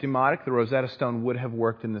but kept demotic, the Rosetta Stone would have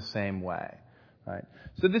worked in the same way. Right?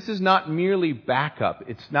 So this is not merely backup.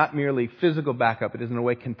 It's not merely physical backup. It is, in a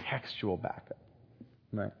way, contextual backup.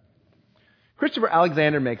 Right? Christopher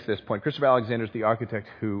Alexander makes this point. Christopher Alexander is the architect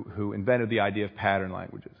who invented the idea of pattern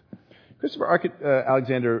languages. Christopher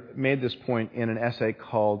Alexander made this point in an essay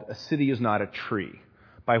called "A City is Not a Tree,"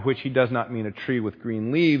 by which he does not mean a tree with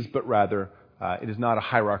green leaves, but rather it is not a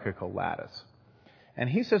hierarchical lattice. And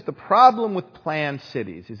he says the problem with planned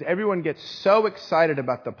cities is everyone gets so excited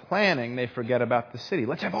about the planning, they forget about the city.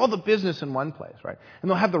 Let's have all the business in one place, right? And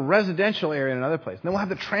they'll have the residential area in another place. And then we'll have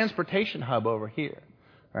the transportation hub over here,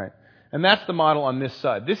 right? And that's the model on this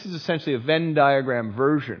side. This is essentially a Venn diagram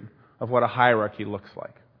version of what a hierarchy looks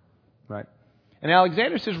like, right? And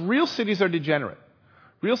Alexander says real cities are degenerate.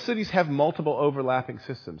 Real cities have multiple overlapping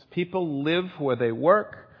systems. People live where they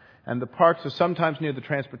work, and the parks are sometimes near the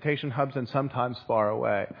transportation hubs and sometimes far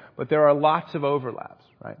away. But there are lots of overlaps,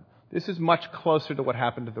 right? This is much closer to what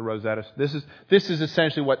happened to the Rosetta Stone. This is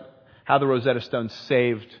essentially how the Rosetta Stone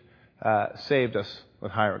saved us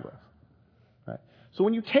with hieroglyphs. Right? So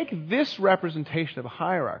when you take this representation of a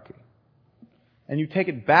hierarchy and you take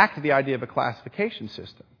it back to the idea of a classification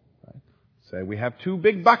system, right? Say we have two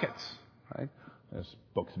big buckets, right? There's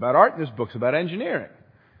books about art and there's books about engineering.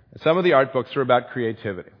 And some of the art books are about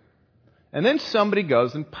creativity. And then somebody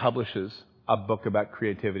goes and publishes a book about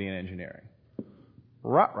creativity and engineering.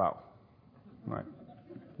 Ruh-roh. Right.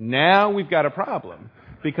 Now we've got a problem.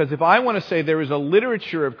 Because if I want to say there is a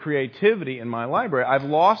literature of creativity in my library, I've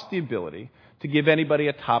lost the ability to give anybody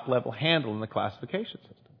a top-level handle in the classification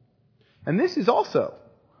system. And this is also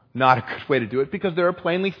not a good way to do it because there are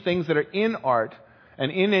plainly things that are in art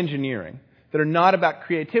and in engineering that are not about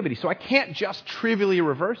creativity. So I can't just trivially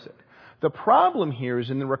reverse it. The problem here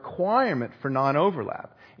is in the requirement for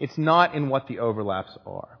non-overlap. It's not in what the overlaps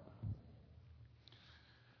are.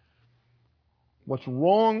 What's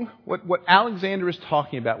wrong, what Alexander is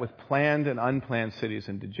talking about with planned and unplanned cities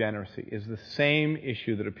and degeneracy is the same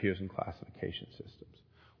issue that appears in classification systems,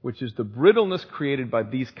 which is the brittleness created by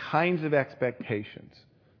these kinds of expectations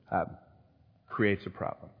creates a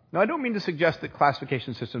problem. Now, I don't mean to suggest that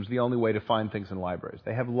classification systems are the only way to find things in libraries.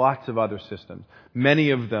 They have lots of other systems, many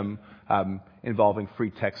of them involving free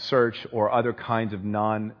text search or other kinds of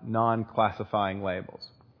non-classifying labels.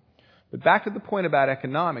 But back to the point about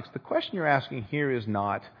economics, the question you're asking here is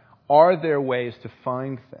not, are there ways to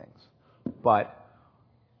find things? But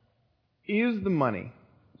is the money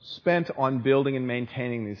spent on building and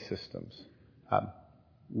maintaining these systems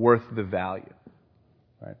worth the value?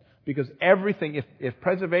 Right? Because everything, if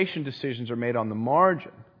preservation decisions are made on the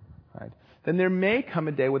margin, right, then there may come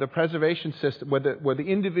a day where the preservation system, where the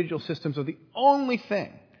individual systems are the only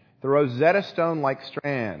thing, the Rosetta Stone-like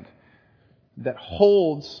strand, that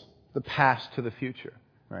holds the past to the future.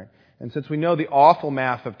 Right? And since we know the awful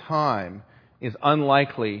math of time is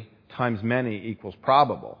unlikely times many equals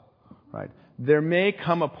probable, right, there may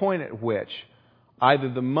come a point at which either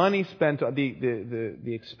the money spent, the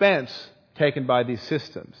expense taken by these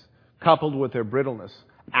systems, coupled with their brittleness,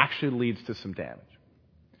 actually leads to some damage.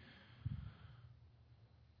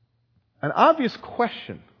 An obvious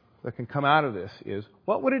question that can come out of this is,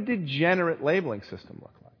 what would a degenerate labeling system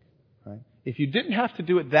look like? Right? If you didn't have to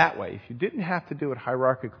do it that way, if you didn't have to do it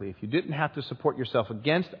hierarchically, if you didn't have to support yourself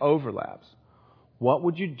against overlaps, what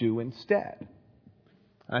would you do instead?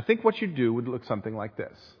 And I think what you'd do would look something like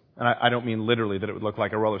this. And I don't mean literally that it would look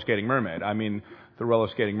like a roller skating mermaid. I mean the roller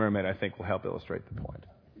skating mermaid, I think, will help illustrate the point.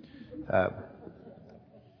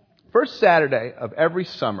 First Saturday of every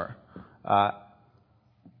summer,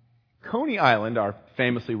 Coney Island, our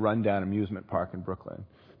famously run-down amusement park in Brooklyn,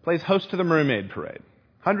 plays host to the Mermaid Parade.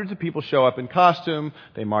 Hundreds of people show up in costume,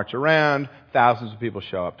 they march around, thousands of people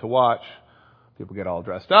show up to watch. People get all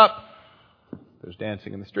dressed up, there's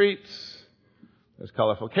dancing in the streets, there's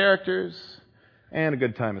colorful characters, and a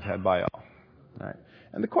good time is had by all. Right?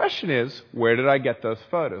 And the question is, where did I get those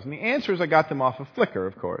photos? And the answer is I got them off of Flickr,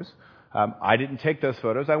 of course. I didn't take those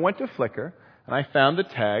photos. I went to Flickr, and I found the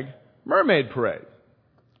tag Mermaid Parade.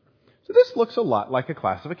 So this looks a lot like a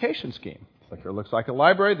classification scheme. Flickr looks like a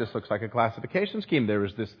library. This looks like a classification scheme. There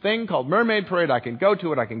is this thing called Mermaid Parade. I can go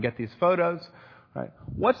to it. I can get these photos. Right?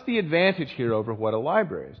 What's the advantage here over what a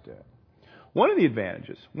library is doing? One of the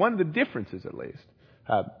advantages, one of the differences at least,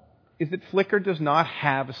 is that Flickr does not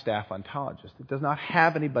have a staff ontologist. It does not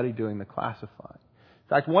have anybody doing the classifying. In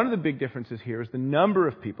fact, one of the big differences here is the number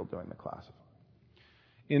of people doing the classifying.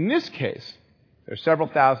 In this case, there are several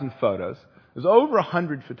thousand photos. There's over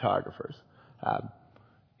 100 photographers.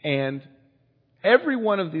 And every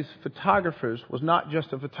one of these photographers was not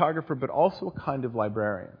just a photographer, but also a kind of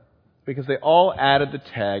librarian, because they all added the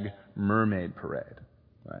tag Mermaid Parade.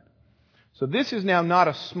 Right? So this is now not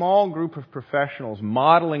a small group of professionals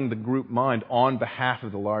modeling the group mind on behalf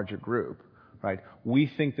of the larger group. Right? We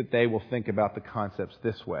think that they will think about the concepts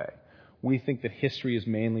this way. We think that history is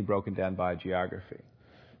mainly broken down by geography.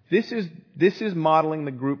 This is modeling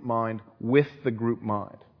the group mind with the group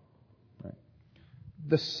mind. Right?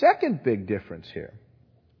 The second big difference here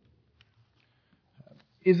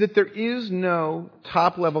is that there is no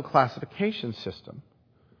top-level classification system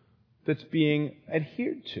that's being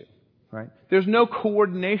adhered to. Right? There's no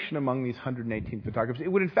coordination among these 118 photographers.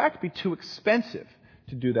 It would, in fact, be too expensive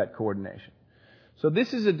to do that coordination. So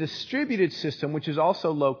this is a distributed system, which is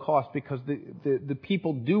also low cost because the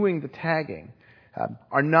people doing the tagging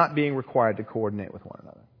are not being required to coordinate with one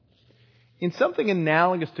another. In something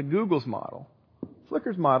analogous to Google's model,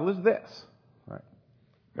 Flickr's model is this. Right?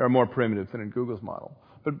 There are more primitives than in Google's model.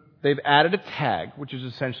 But they've added a tag, which is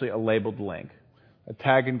essentially a labeled link. A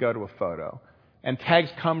tag can go to a photo. And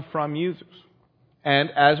tags come from users.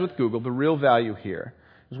 And as with Google, the real value here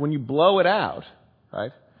is when you blow it out,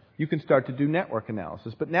 right, you can start to do network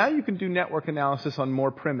analysis. But now you can do network analysis on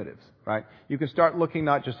more primitives, right? You can start looking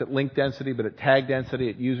not just at link density, but at tag density,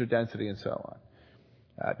 at user density, and so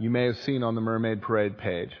on. You may have seen on the Mermaid Parade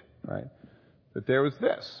page, right, that there was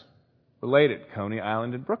this, related, Coney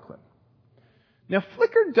Island and Brooklyn. Now,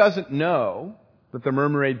 Flickr doesn't know that the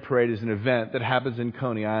Mermaid Parade is an event that happens in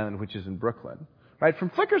Coney Island, which is in Brooklyn, right?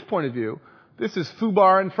 From Flickr's point of view, this is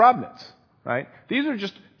Fubar and Frobnitz, right? These are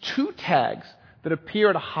just two tags that appear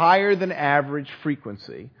at a higher than average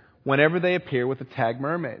frequency whenever they appear with the tag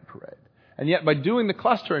Mermaid Parade. And yet, by doing the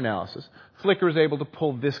cluster analysis, Flickr is able to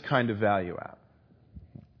pull this kind of value out.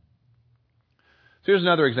 So here's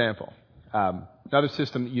another example. Another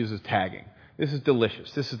system that uses tagging. This is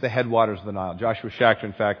Delicious. This is the headwaters of the Nile. Joshua Schachter,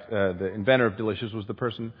 in fact, the inventor of Delicious, was the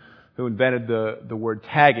person who invented the word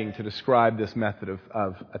tagging to describe this method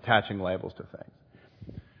of attaching labels to things.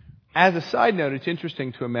 As a side note, it's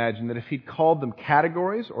interesting to imagine that if he'd called them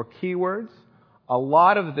categories or keywords, a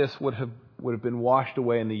lot of this would have been washed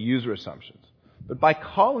away in the user assumptions. But by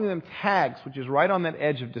calling them tags, which is right on that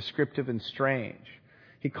edge of descriptive and strange,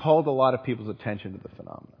 he called a lot of people's attention to the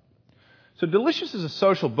phenomenon. So Delicious is a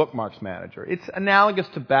social bookmarks manager. It's analogous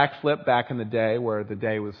to Backflip back in the day, where the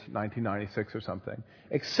day was 1996 or something,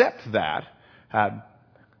 except that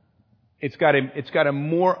it's got a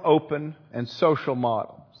more open and social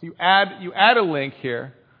model. So you add a link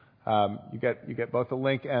here. You get both the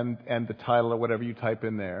link and the title or whatever you type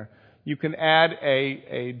in there. You can add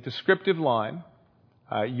a descriptive line.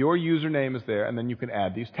 Your username is there, and then you can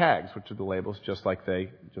add these tags, which are the labels, just like they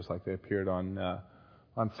appeared on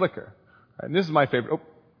Flickr. And this is my favorite.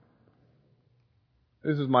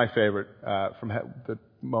 This is my favorite from the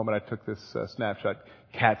moment I took this snapshot.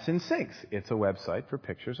 Cats in Sinks. It's a website for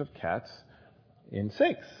pictures of cats in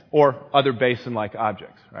sinks or other basin-like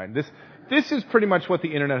objects. Right. This is pretty much what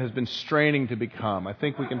the internet has been straining to become. I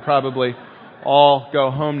think we can probably all go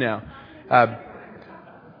home now.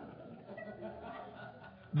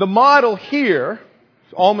 The model here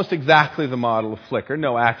is almost exactly the model of Flickr.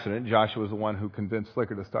 No accident. Joshua was the one who convinced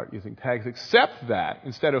Flickr to start using tags, except that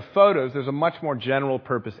instead of photos, there's a much more general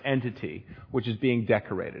purpose entity which is being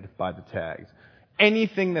decorated by the tags.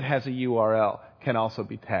 Anything that has a URL can also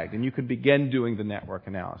be tagged, and you can begin doing the network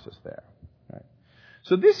analysis there. Right?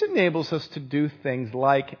 So this enables us to do things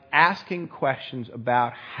like asking questions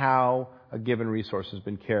about how a given resource has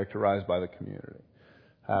been characterized by the community.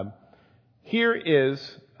 Here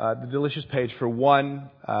is the Delicious page for one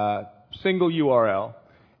single URL.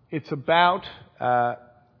 It's about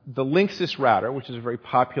the Linksys router, which is a very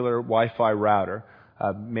popular Wi-Fi router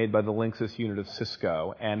made by the Linksys unit of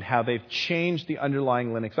Cisco, and how they've changed the underlying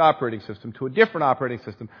Linux operating system to a different operating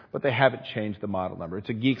system, but they haven't changed the model number. It's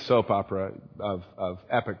a geek soap opera of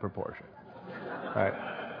epic proportion. Right?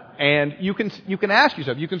 And you can ask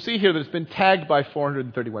yourself, you can see here that it's been tagged by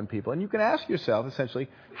 431 people, and you can ask yourself, essentially,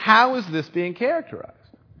 how is this being characterized?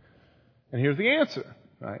 And here's the answer,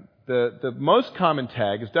 right? The most common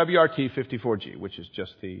tag is WRT54G, which is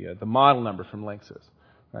just the model number from Linksys,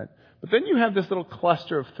 right? But then you have this little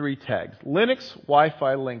cluster of three tags, Linux,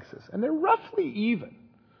 Wi-Fi, Linksys, and they're roughly even,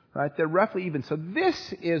 right? They're roughly even. So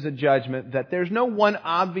this is a judgment that there's no one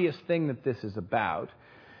obvious thing that this is about,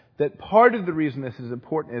 that part of the reason this is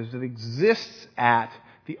important is it exists at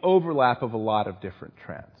the overlap of a lot of different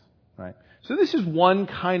trends, right? So this is one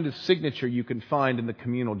kind of signature you can find in the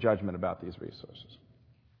communal judgment about these resources.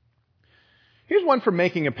 Here's one for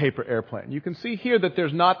making a paper airplane. You can see here that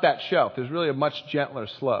there's not that shelf. There's really a much gentler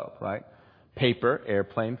slope, right? Paper,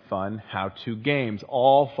 airplane, fun, how-to, games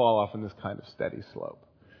all fall off in this kind of steady slope.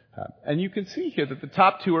 And you can see here that the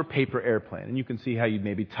top two are paper airplane. And you can see how you'd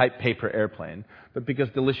maybe type paper airplane. But because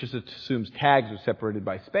Delicious assumes tags are separated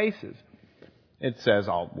by spaces, it says,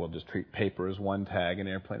 we'll just treat paper as one tag and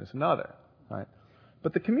airplane as another, right?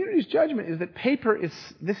 But the community's judgment is that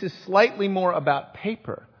this is slightly more about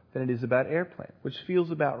paper than it is about airplane, which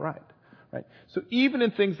feels about right? So even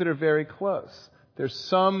in things that are very close, there's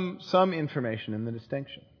some information in the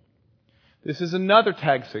distinction. This is another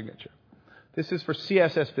tag signature. This is for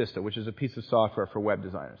CSS Vista, which is a piece of software for web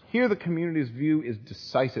designers. Here the community's view is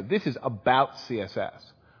decisive. This is about CSS,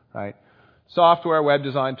 right? Software, web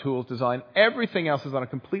design, tools, design, everything else is on a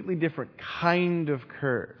completely different kind of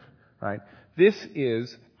curve, right? This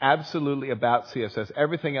is absolutely about CSS.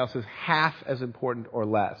 Everything else is half as important or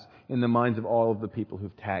less in the minds of all of the people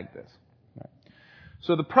who've tagged this. Right?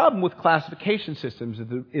 So the problem with classification systems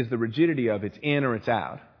is the rigidity of it's in or it's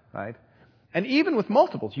out, right? And even with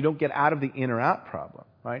multiples, you don't get out of the in or out problem,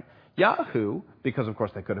 right? Yahoo, because of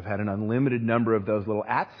course they could have had an unlimited number of those little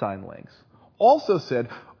 @ links, also said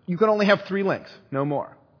you can only have 3 links, no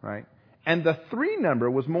more, right? And the 3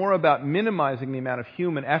 number was more about minimizing the amount of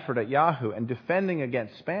human effort at Yahoo and defending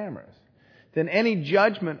against spammers than any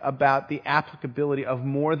judgment about the applicability of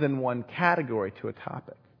more than one category to a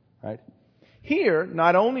topic, right? Here,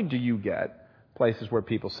 not only do you get places where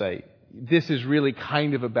people say, this is really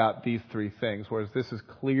kind of about these 3 things, whereas this is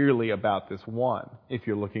clearly about this one, if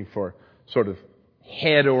you're looking for sort of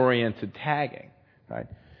head-oriented tagging, right?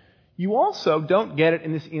 You also don't get it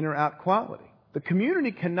in this in or out quality. The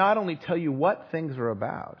community can not only tell you what things are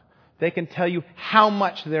about, they can tell you how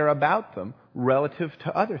much they're about them relative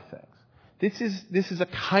to other things. This is a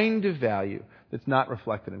kind of value that's not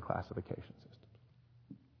reflected in classification systems.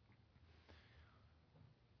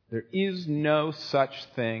 There is no such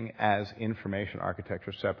thing as information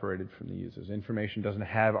architecture separated from the users. Information doesn't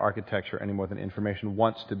have architecture any more than information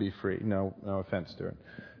wants to be free. No offense to it.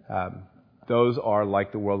 Those are,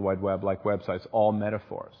 like the World Wide Web, like websites, all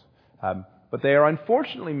metaphors. But they are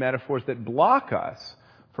unfortunately metaphors that block us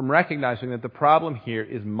from recognizing that the problem here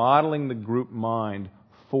is modeling the group mind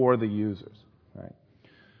for the users. Right?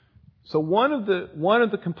 So one of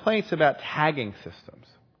the complaints about tagging systems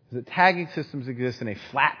is that tagging systems exist in a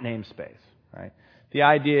flat namespace. Right? The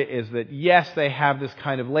idea is that yes, they have this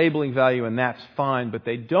kind of labeling value and that's fine, but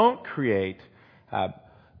they don't create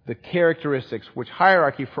the characteristics which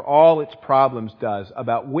hierarchy for all its problems does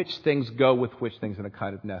about which things go with which things in a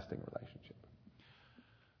kind of nesting relationship.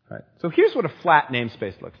 Right. So here's what a flat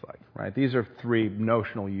namespace looks like. Right. These are 3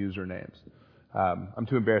 notional usernames. I'm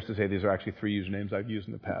too embarrassed to say these are actually 3 usernames I've used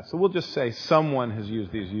in the past. So we'll just say someone has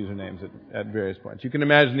used these usernames at various points. You can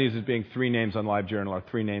imagine these as being 3 names on LiveJournal or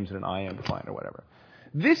 3 names in an IM client or whatever.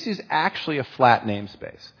 This is actually a flat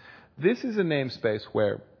namespace. This is a namespace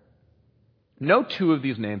where no 2 of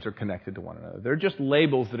these names are connected to one another. They're just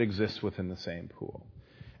labels that exist within the same pool.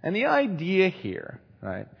 And the idea here,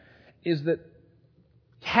 right, is that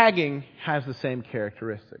tagging has the same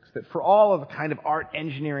characteristics. That for all of the kind of art,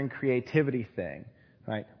 engineering, creativity thing,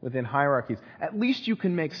 right, within hierarchies, at least you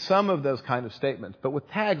can make some of those kind of statements. But with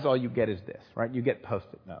tags, all you get is this, right? You get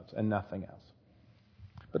post-it notes and nothing else.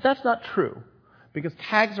 But that's not true, because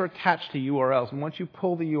tags are attached to URLs, and once you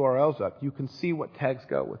pull the URLs up, you can see what tags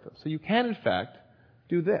go with them. So you can, in fact,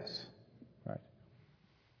 do this, right?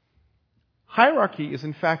 Hierarchy is,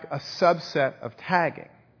 in fact, a subset of tagging,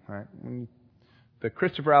 right? The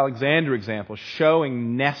Christopher Alexander example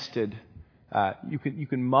showing nested, you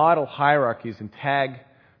can model hierarchies in tag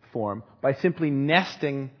form by simply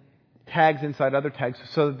nesting tags inside other tags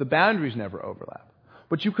so that the boundaries never overlap.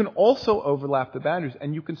 But you can also overlap the boundaries,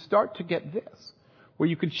 and you can start to get this, where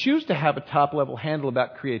you can choose to have a top-level handle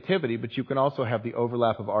about creativity, but you can also have the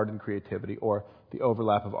overlap of art and creativity, or the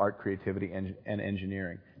overlap of art, creativity, and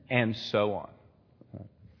engineering, and so on.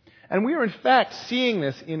 And we are, in fact, seeing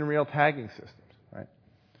this in real tagging systems.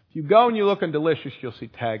 If you go and you look on Delicious, you'll see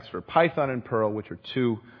tags for Python and Perl, which are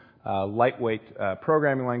 2 lightweight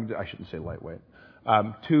programming languages. I shouldn't say lightweight.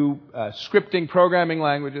 2 scripting programming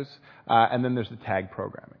languages, and then there's the tag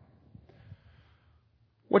programming.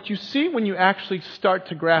 What you see when you actually start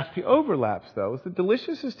to graph the overlaps, though, is that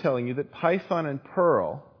Delicious is telling you that Python and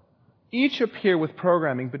Perl each appear with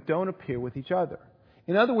programming but don't appear with each other.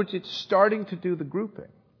 In other words, it's starting to do the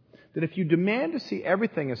grouping. that if you demand to see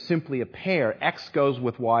everything as simply a pair, X goes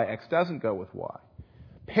with Y, X doesn't go with Y,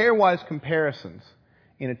 pairwise comparisons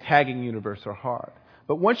in a tagging universe are hard.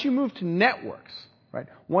 But once you move to networks, right,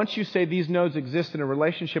 once you say these nodes exist in a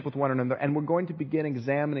relationship with one another and we're going to begin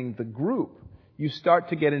examining the group, you start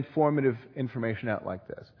to get informative information out like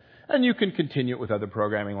this. And you can continue it with other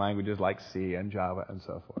programming languages like C and Java and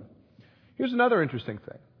so forth. Here's another interesting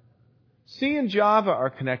thing. C and Java are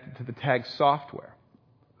connected to the tag software,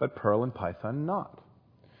 but Perl and Python not.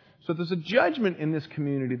 So there's a judgment in this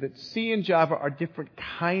community that C and Java are different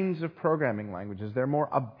kinds of programming languages. They're more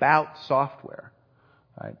about software,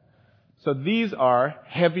 right? So these are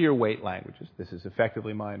heavier weight languages. This is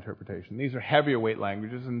effectively my interpretation. These are heavier weight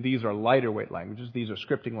languages, and these are lighter weight languages. These are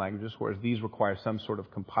scripting languages, whereas these require some sort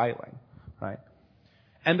of compiling, right?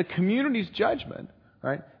 And the community's judgment,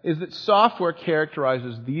 right, is that software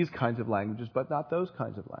characterizes these kinds of languages, but not those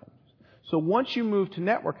kinds of languages. So once you move to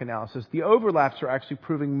network analysis, the overlaps are actually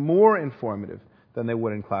proving more informative than they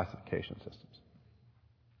would in classification systems.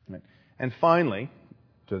 Right? And finally,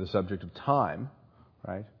 to the subject of time,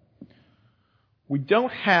 right? We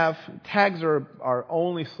don't have, tags are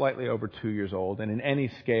only slightly over 2 years old, and in any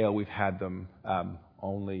scale we've had them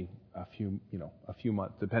only a few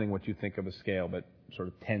months, depending what you think of a scale, but sort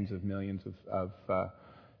of tens of millions of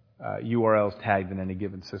URLs tagged in any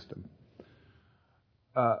given system.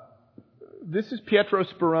 This is Pietro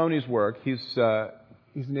Speroni's work. He's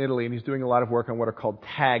in Italy, and he's doing a lot of work on what are called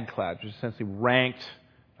tag clouds, which is essentially ranked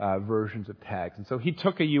versions of tags. And so he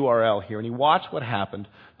took a URL here, and he watched what happened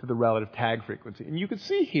to the relative tag frequency. And you can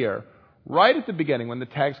see here, right at the beginning, when the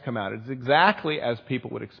tags come out, it's exactly as people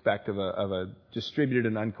would expect of a distributed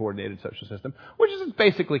and uncoordinated social system, which is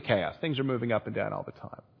basically chaos. Things are moving up and down all the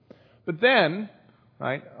time. But then,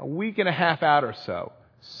 right, a week and a half out or so,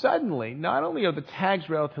 suddenly, not only are the tags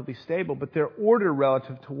relatively stable, but their order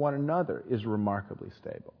relative to one another is remarkably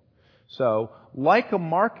stable. So, like a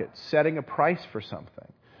market setting a price for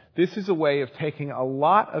something, this is a way of taking a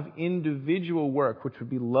lot of individual work, which would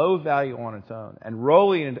be low value on its own, and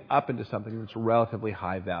rolling it up into something that's relatively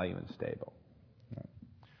high value and stable.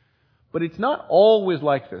 But it's not always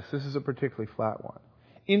like this. This is a particularly flat one.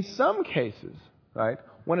 In some cases, right,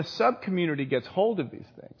 when a sub-community gets hold of these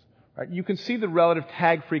things, right, you can see the relative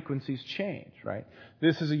tag frequencies change, right?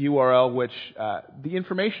 This is a URL which the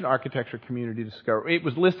information architecture community discovered. It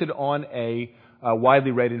was listed on a widely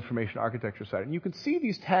read information architecture site. And you can see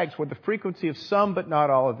these tags where the frequency of some but not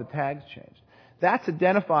all of the tags changed. That's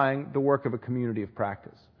identifying the work of a community of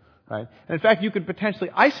practice, right? And in fact, you could potentially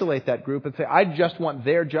isolate that group and say, I just want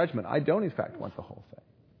their judgment. I don't, in fact, want the whole thing.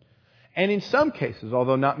 And in some cases,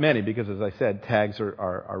 although not many, because as I said, tags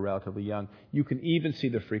are relatively young, you can even see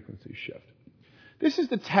the frequency shift. This is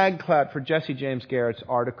the tag cloud for Jesse James Garrett's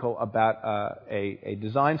article about a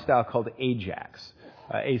design style called AJAX,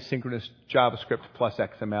 asynchronous JavaScript plus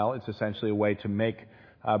XML. It's essentially a way to make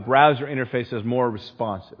browser interfaces more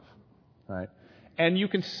responsive, right? And you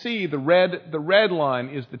can see the red line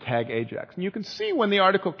is the tag AJAX. And you can see when the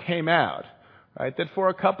article came out, right, that for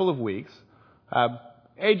a couple of weeks,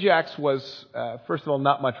 AJAX was, first of all,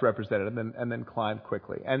 not much represented and then climbed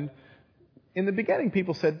quickly. And in the beginning,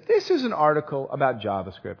 people said, this is an article about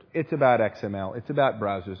JavaScript. It's about XML. It's about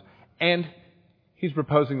browsers. And he's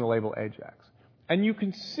proposing the label AJAX. And you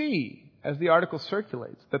can see, as the article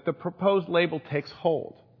circulates, that the proposed label takes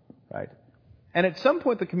hold, right? And at some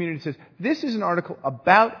point, the community says, this is an article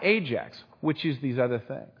about AJAX, which is these other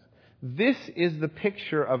things. This is the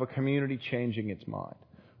picture of a community changing its mind,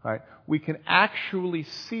 right? We can actually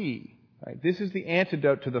see, right? This is the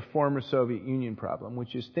antidote to the former Soviet Union problem,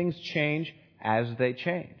 which is things change as they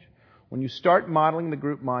change. When you start modeling the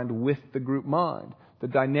group mind with the group mind, the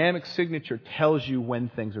dynamic signature tells you when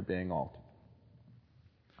things are being altered.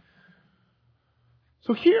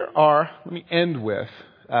 So here are, let me end with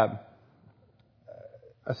a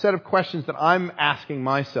set of questions that I'm asking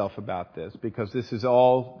myself about this, because this is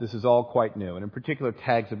all quite new, and in particular,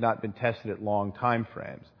 tags have not been tested at long time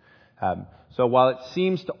frames. So while it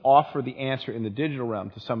seems to offer the answer in the digital realm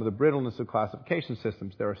to some of the brittleness of classification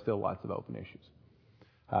systems, there are still lots of open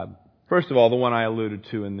issues. First of all, the one I alluded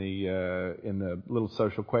to in the little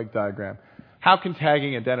social quake diagram: how can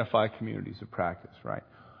tagging identify communities of practice, right?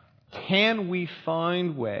 Can we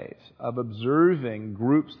find ways of observing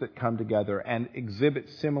groups that come together and exhibit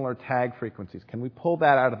similar tag frequencies? Can we pull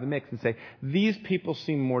that out of the mix and say, these people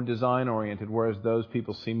seem more design-oriented, whereas those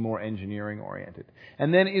people seem more engineering-oriented?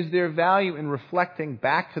 And then is there value in reflecting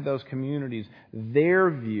back to those communities their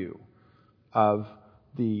view of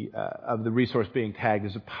the resource being tagged,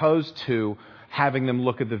 as opposed to having them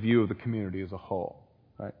look at the view of the community as a whole?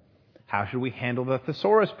 Right? How should we handle the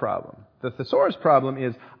thesaurus problem? The thesaurus problem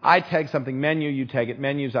is I tag something menu, you tag it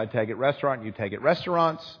menus, I tag it restaurant, you tag it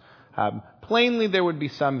restaurants. Plainly, there would be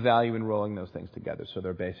some value in rolling those things together, so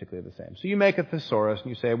they're basically the same. So you make a thesaurus and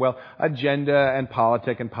you say, well, agenda and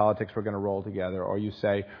politics we're going to roll together. Or you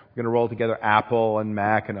say, we're going to roll together Apple and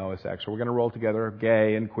Mac and OS X. Or we're going to roll together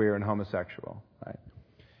gay and queer and homosexual. Right?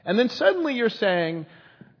 And then suddenly you're saying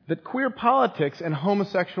that queer politics and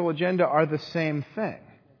homosexual agenda are the same thing.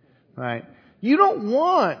 Right? You don't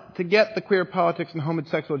want to get the queer politics and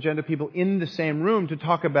homosexual agenda people in the same room to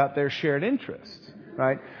talk about their shared interests.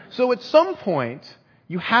 Right? So at some point,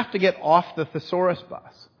 you have to get off the thesaurus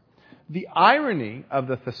bus. The irony of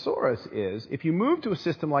the thesaurus is, if you move to a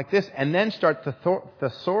system like this and then start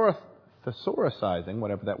thesaurusizing,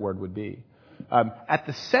 whatever that word would be, at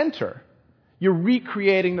the center, you're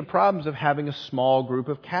recreating the problems of having a small group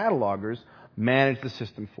of catalogers manage the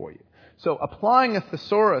system for you. So applying a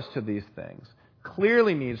thesaurus to these things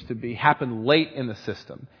clearly needs to happen late in the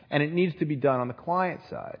system, and it needs to be done on the client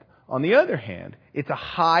side. On the other hand, it's a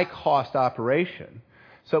high-cost operation.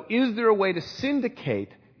 So is there a way to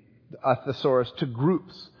syndicate a thesaurus to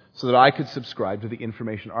groups so that I could subscribe to the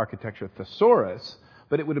information architecture thesaurus,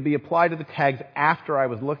 but it would be applied to the tags after I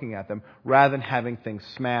was looking at them rather than having things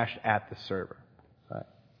smashed at the server? Right.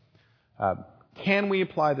 Can we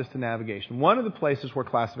apply this to navigation? One of the places where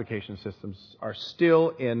classification systems are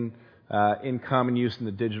still in common use in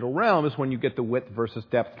the digital realm is when you get the width versus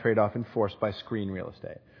depth trade-off enforced by screen real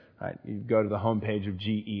estate. Right. You go to the homepage of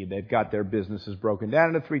GE. They've got their businesses broken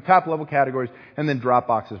down into 3 top-level categories and then drop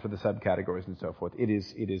boxes for the subcategories and so forth. It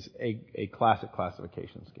is a classic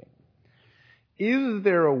classification scheme. Is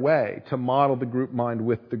there a way to model the group mind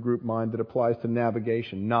with the group mind that applies to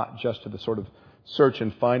navigation, not just to the sort of search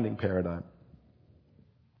and finding paradigm?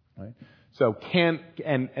 Right. So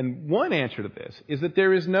and one answer to this is that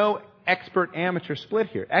there is no expert-amateur split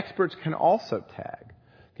here. Experts can also tag.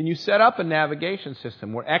 Can you set up a navigation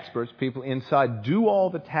system where experts, people inside, do all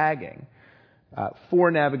the tagging for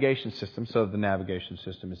a navigation system so that the navigation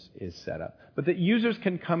system is set up, but that users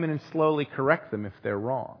can come in and slowly correct them if they're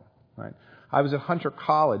wrong? Right? I was at Hunter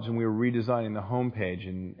College and we were redesigning the homepage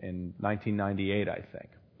in 1998, I think.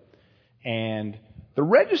 And the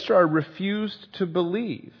registrar refused to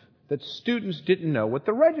believe that students didn't know what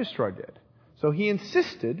the registrar did. So he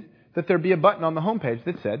insisted that there be a button on the homepage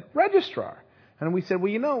that said registrar. And we said,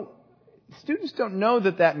 well, students don't know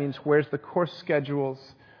that means where's the course schedules,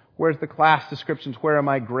 where's the class descriptions, where are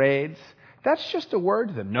my grades. That's just a word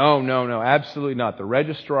to them. No, absolutely not. The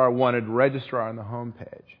registrar wanted registrar on the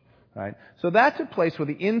homepage. Right? So that's a place where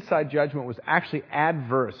the inside judgment was actually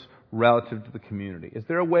adverse relative to the community. Is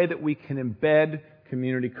there a way that we can embed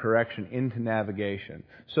community correction into navigation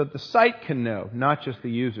so that the site can know, not just the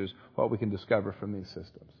users, what we can discover from these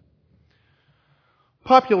systems?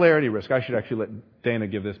 Popularity risk. I should actually let Dana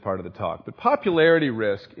give this part of the talk. But popularity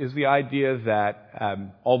risk is the idea that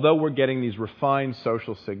although we're getting these refined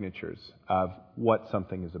social signatures of what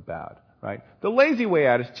something is about, right? The lazy way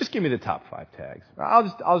out is just give me the top 5 tags.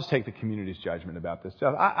 I'll just take the community's judgment about this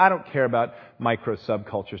stuff. I don't care about micro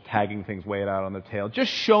subcultures tagging things way out on the tail.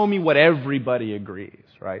 Just show me what everybody agrees,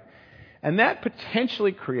 right? And that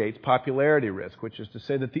potentially creates popularity risk, which is to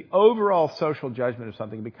say that the overall social judgment of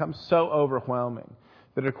something becomes so overwhelming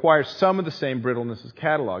that it acquires some of the same brittleness as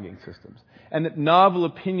cataloging systems, and that novel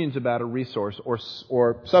opinions about a resource or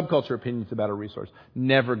subculture opinions about a resource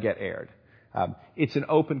never get aired. It's an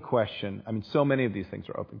open question. I mean, so many of these things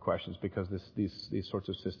are open questions because these sorts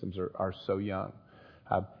of systems are so young.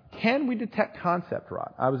 Can we detect concept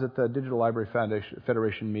rot? I was at the Digital Library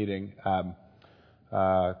Federation meeting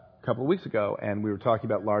a couple of weeks ago, and we were talking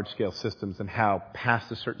about large-scale systems and how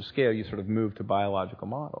past a certain scale you sort of move to biological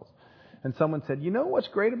models. And someone said, you know what's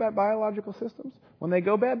great about biological systems? When they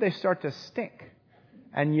go bad, they start to stink.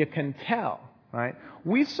 And you can tell, right?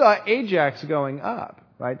 We saw Ajax going up,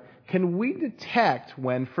 right? Can we detect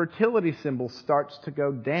when fertility symbol starts to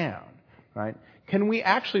go down, right? Can we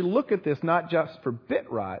actually look at this not just for bit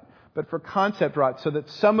rot, but for concept rot so that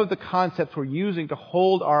some of the concepts we're using to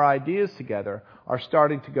hold our ideas together are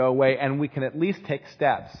starting to go away and we can at least take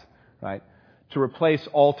steps, right, to replace,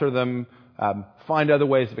 alter them, find other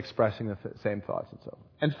ways of expressing the same thoughts and so on.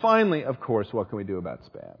 And finally, of course, what can we do about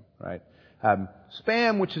spam, right?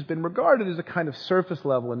 Spam, which has been regarded as a kind of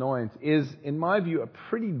surface-level annoyance, is, in my view, a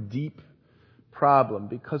pretty deep problem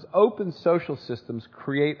because open social systems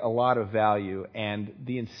create a lot of value, and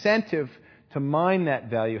the incentive to mine that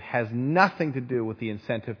value has nothing to do with the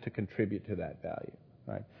incentive to contribute to that value,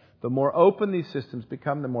 right? The more open these systems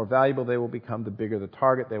become, the more valuable they will become, the bigger the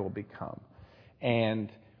target they will become.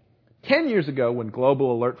 And 10 years ago, when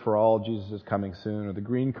Global Alert for All, Jesus is Coming Soon, or the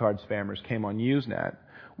green card spammers came on Usenet,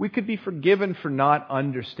 we could be forgiven for not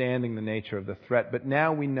understanding the nature of the threat, but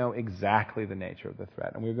now we know exactly the nature of the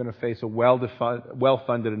threat, and we're going to face a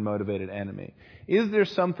well-funded and motivated enemy. Is there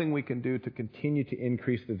something we can do to continue to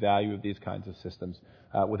increase the value of these kinds of systems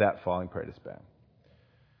without falling prey to spam?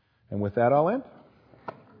 And with that, I'll end.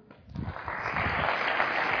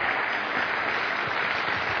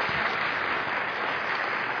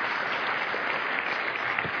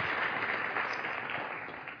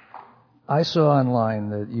 I saw online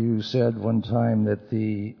that you said one time that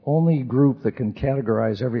the only group that can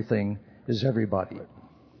categorize everything is everybody.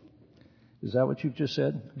 Is that what you've just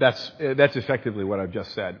said? That's effectively what I've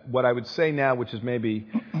just said. What I would say now, which is maybe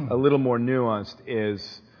a little more nuanced,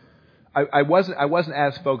 is I wasn't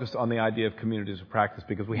as focused on the idea of communities of practice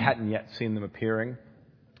because we hadn't yet seen them appearing.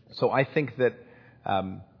 So I think that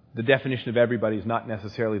the definition of everybody is not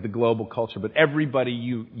necessarily the global culture, but everybody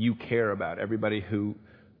you care about, everybody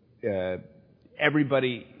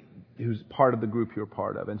who's part of the group you're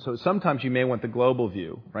part of. And so sometimes you may want the global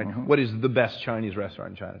view, right? Mm-hmm. What is the best Chinese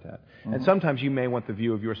restaurant in Chinatown? Mm-hmm. And sometimes you may want the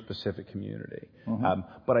view of your specific community. Mm-hmm.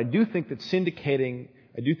 But I do think that syndicating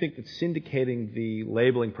the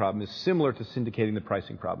labeling problem is similar to syndicating the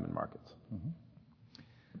pricing problem in markets. Mm-hmm.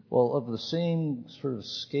 Well, of the same sort of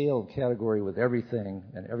scale category with everything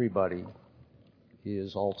and everybody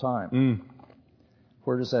is all time.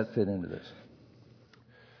 Where does that fit into this?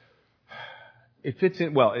 It fits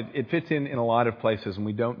in well. It fits in a lot of places, and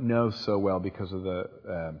we don't know so well because of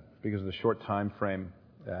the short time frame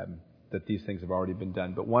that these things have already been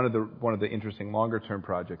done. But one of the interesting longer term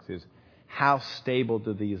projects is how stable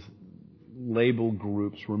do these label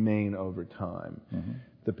groups remain over time? Mm-hmm.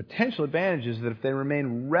 The potential advantage is that if they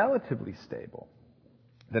remain relatively stable,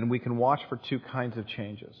 then we can watch for two kinds of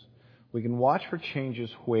changes. We can watch for changes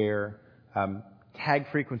where tag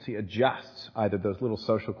frequency adjusts either those little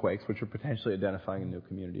social quakes, which are potentially identifying a new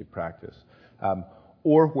community of practice,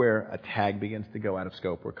 or where a tag begins to go out of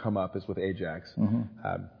scope or come up, as with Ajax. Mm-hmm.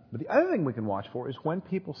 But the other thing we can watch for is when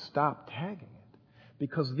people stop tagging it,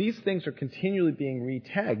 because these things are continually being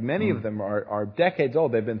re-tagged. Many of them are decades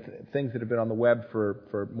old. They've been things that have been on the web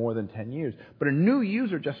for more than 10 years. But a new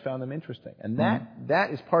user just found them interesting. And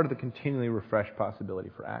that is part of the continually refreshed possibility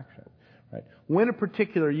for action. Right. When a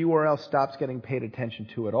particular URL stops getting paid attention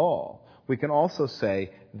to at all, we can also say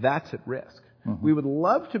that's at risk. Mm-hmm. We would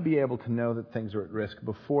love to be able to know that things are at risk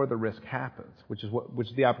before the risk happens, which is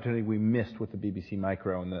the opportunity we missed with the BBC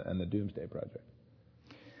Micro and the Doomsday Project.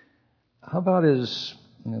 How about as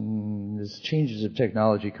changes of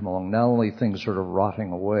technology come along, not only things sort of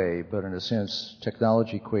rotting away, but in a sense,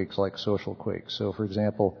 technology quakes like social quakes. So, for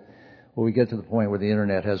example, when we get to the point where the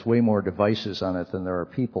Internet has way more devices on it than there are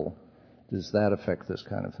people, does that affect this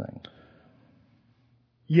kind of thing?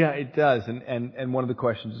 Yeah, it does. And one of the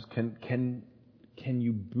questions is, can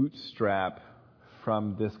you bootstrap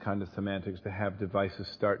from this kind of semantics to have devices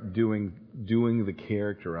start doing the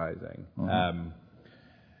characterizing? Mm-hmm.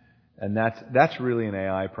 And that's really an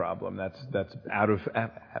AI problem. That's out of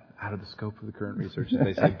the scope of the current research, as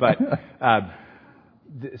they say. But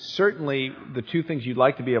certainly, the two things you'd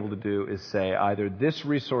like to be able to do is say either this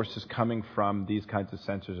resource is coming from these kinds of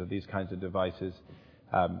sensors or these kinds of devices.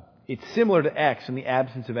 It's similar to X. In the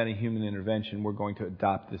absence of any human intervention, we're going to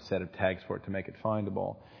adopt this set of tags for it to make it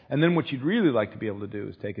findable. And then what you'd really like to be able to do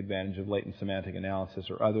is take advantage of latent semantic analysis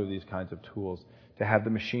or other of these kinds of tools to have the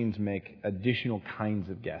machines make additional kinds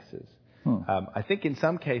of guesses. I think in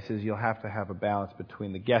some cases you'll have to have a balance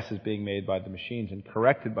between the guesses being made by the machines and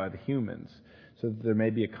corrected by the humans. So that there may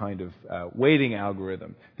be a kind of weighting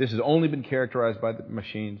algorithm. This has only been characterized by the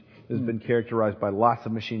machines. This has been characterized by lots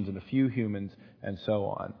of machines and a few humans, and so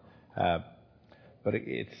on. But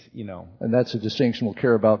it's, And that's a distinction we'll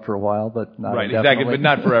care about for a while, but not right, exactly, but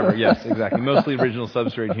not forever. Yes, exactly. Mostly original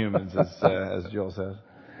substrate humans, as Joel says.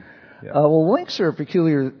 Yeah. Well, links are a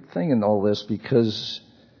peculiar thing in all this because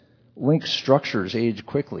link structures age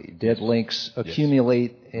quickly. Dead links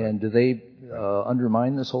accumulate, and do they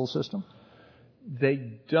undermine this whole system? They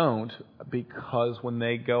don't, because when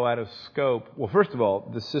they go out of scope, well, first of all,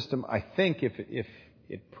 the system, I think if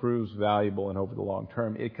it proves valuable and over the long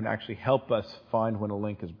term, it can actually help us find when a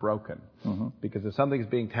link is broken. Mm-hmm. Because if something is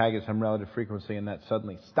being tagged at some relative frequency and that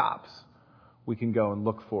suddenly stops, we can go and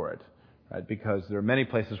look for it, right? Because there are many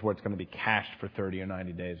places where it's going to be cached for 30 or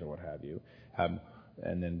 90 days or what have you.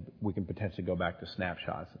 And then we can potentially go back to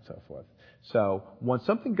snapshots and so forth. So once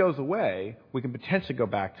something goes away, we can potentially go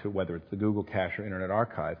back to whether it's the Google Cache or Internet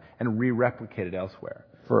Archive and re-replicate it elsewhere.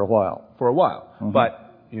 For a while. Mm-hmm.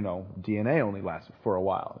 But DNA only lasts for a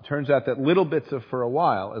while. It turns out that little bits of for a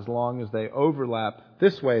while, as long as they overlap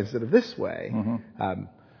this way instead of this way,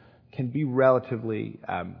 can be relatively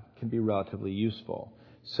useful.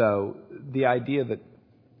 So the idea that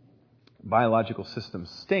biological systems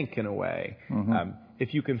stink in a way,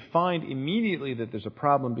 if you can find immediately that there's a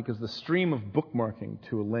problem because the stream of bookmarking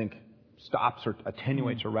to a link stops or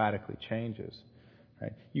attenuates or radically changes,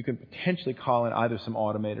 right, you can potentially call in either some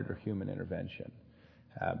automated or human intervention.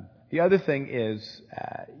 The other thing is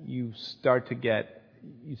you start to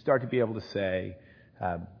be able to say,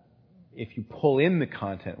 if you pull in the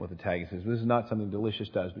content with a tagging system, this is not something Delicious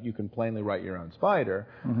does, but you can plainly write your own spider.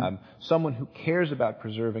 Someone who cares about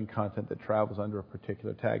preserving content that travels under a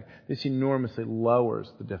particular tag, this enormously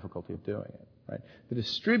lowers the difficulty of doing it. Right? The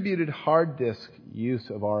distributed hard disk use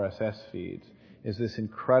of RSS feeds is this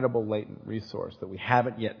incredible latent resource that we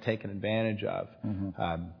haven't yet taken advantage of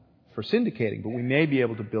for syndicating, but we may be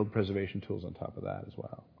able to build preservation tools on top of that as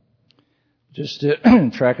well. Just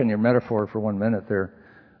tracking your metaphor for 1 minute there.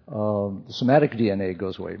 The somatic DNA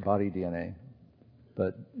goes away, body DNA,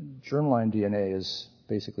 but germline DNA is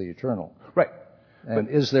basically eternal. Right. And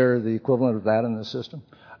is there the equivalent of that in the system?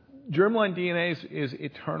 Germline DNA is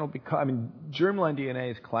eternal because, germline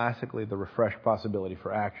DNA is classically the refresh possibility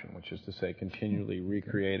for action, which is to say continually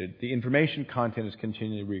recreated. The information content is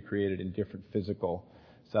continually recreated in different physical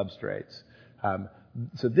substrates.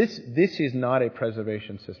 So this is not a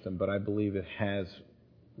preservation system, but I believe it has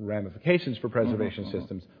ramifications for preservation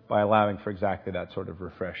systems by allowing for exactly that sort of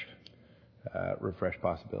refreshed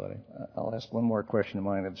possibility. I'll ask one more question of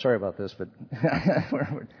mine. I'm sorry about this, but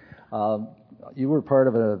you were part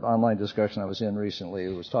of an online discussion I was in recently.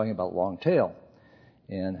 It was talking about long tail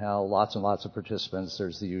and how lots and lots of participants,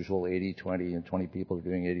 there's the usual 80-20, and 20 people are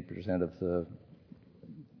doing 80% of the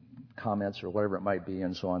comments or whatever it might be,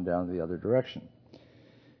 and so on down the other direction.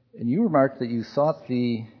 And you remarked that you thought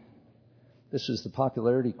this is the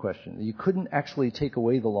popularity question, that you couldn't actually take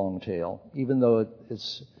away the long tail, even though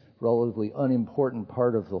it's a relatively unimportant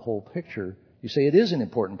part of the whole picture. You say it is an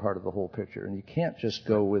important part of the whole picture, and you can't just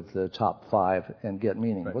go with the top 5 and get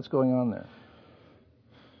meaning. Right. What's going on there?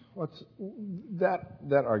 What's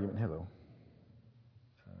that argument? Hello.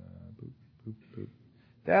 Boop, boop, boop.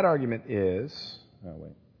 That argument is. Oh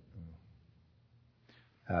wait.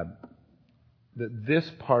 That this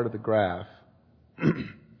part of the graph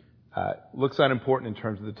looks unimportant in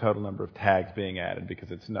terms of the total number of tags being added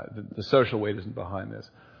because it's not the social weight isn't behind this,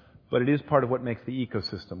 but it is part of what makes the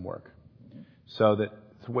ecosystem work. So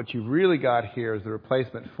what you've really got here is the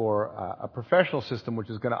replacement for a professional system which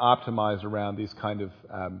is going to optimize around these kind of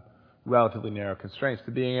relatively narrow constraints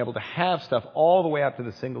to being able to have stuff all the way up to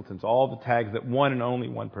the singletons, all the tags that one and only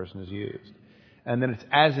one person has used. And then it's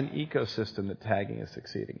as an ecosystem that tagging is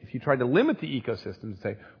succeeding. If you tried to limit the ecosystem and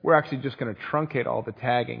say, we're actually just going to truncate all the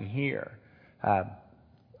tagging here,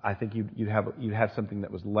 I think you'd have something that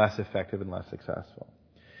was less effective and less successful.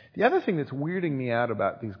 The other thing that's weirding me out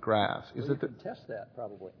about these graphs is that you could test that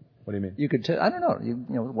probably. What do you mean? You could I don't know. You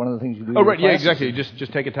know, one of the things you do. Oh, right. Yeah, exactly. You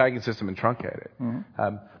just take a tagging system and truncate it.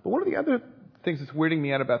 But one of the other things that's weirding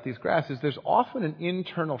me out about these graphs is there's often an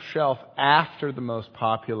internal shelf after the most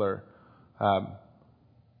popular.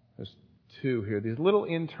 There's 2 here. These little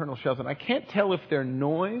internal shelves, and I can't tell if they're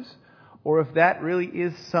noise or if that really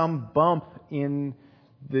is some bump in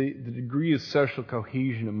the degree of social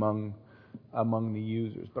cohesion among the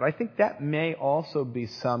users. But I think that may also be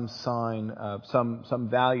some sign of some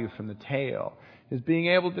value from the tail, is being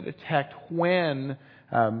able to detect when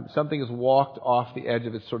something has walked off the edge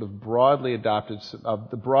of its sort of broadly adopted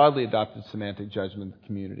semantic judgment of the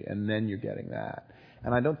community, and then you're getting that.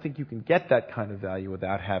 And I don't think you can get that kind of value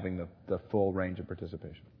without having the full range of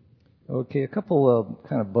participation. Okay, a couple of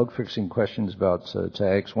kind of bug-fixing questions about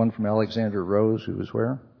tags. One from Alexander Rose, who was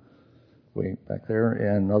where? Way back there,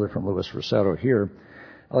 and another from Louis Rossetto here.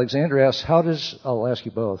 Alexander asks, I'll ask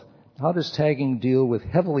you both, how does tagging deal with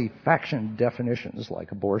heavily factioned definitions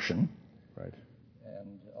like abortion? Right.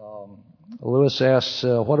 And Louis asks,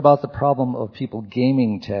 what about the problem of people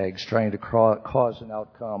gaming tags, trying to cause an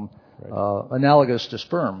outcome analogous to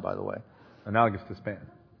sperm, by the way? Analogous to spam.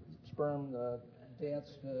 Sperm dance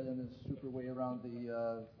in its super way around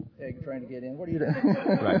the egg trying to get in. What are you doing?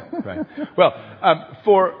 Right. Well,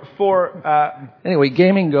 anyway,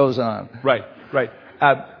 gaming goes on. Right.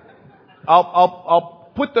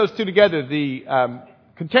 I'll put those two together. The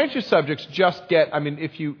contentious subjects just get. I mean,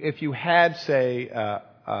 if you had, say,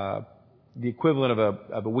 the equivalent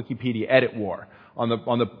of a Wikipedia edit war on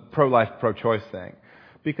the pro-life, pro-choice thing,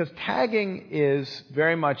 because tagging is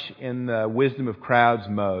very much in the wisdom of crowds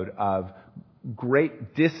mode of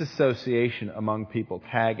great disassociation among people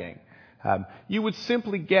tagging. You would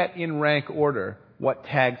simply get in rank order what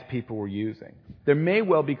tags people were using. There may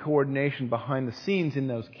well be coordination behind the scenes in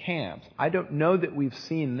those camps. I don't know that we've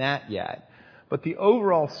seen that yet. But the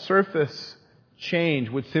overall surface change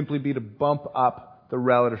would simply be to bump up the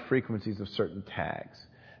relative frequencies of certain tags.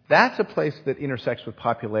 That's a place that intersects with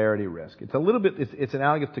popularity risk. It's a little bit, it's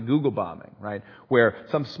analogous to Google bombing, right? Where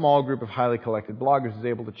some small group of highly collected bloggers is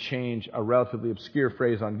able to change a relatively obscure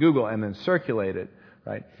phrase on Google and then circulate it,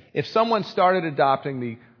 right? If someone started adopting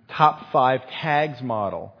the top 5 tags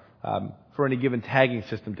model for any given tagging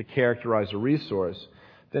system to characterize a resource,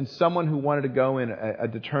 then someone who wanted to go in a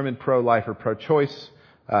determined pro-life or pro-choice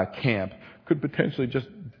camp could potentially just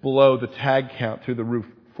blow the tag count through the roof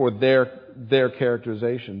for their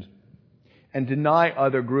characterizations and deny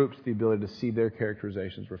other groups the ability to see their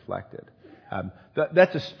characterizations reflected.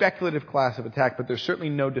 That's a speculative class of attack, but there's certainly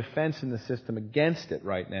no defense in the system against it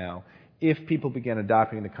right now if people begin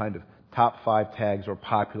adopting the kind of top 5 tags or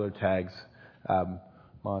popular tags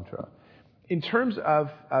mantra. In terms of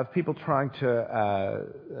people trying to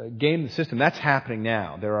game the system, that's happening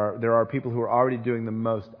now. There are people who are already doing the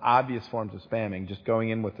most obvious forms of spamming, just going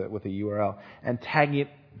in with a URL and tagging it.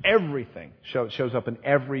 Everything shows up in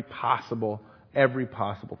every possible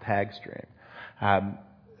tag stream.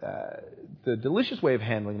 The delicious way of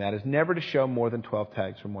handling that is never to show more than 12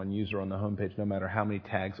 tags from one user on the homepage, no matter how many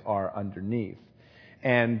tags are underneath.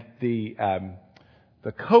 And the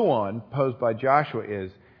koan posed by Joshua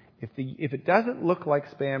is, if it doesn't look like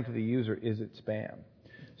spam to the user, is it spam?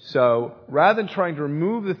 So rather than trying to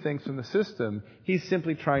remove the things from the system, he's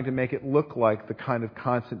simply trying to make it look like the kind of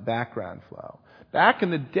constant background flow. Back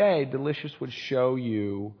in the day, Delicious would show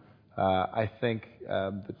you, I think,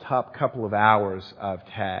 the top couple of hours of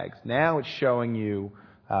tags. Now it's showing you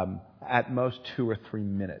at most 2 or 3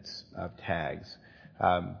 minutes of tags.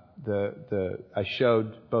 I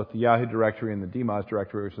showed both the Yahoo directory and the DMOZ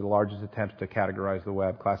directory, which are the largest attempts to categorize the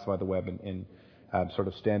web, classify the web in sort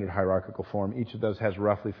of standard hierarchical form. Each of those has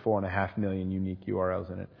roughly 4.5 million unique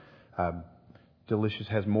URLs in it. Delicious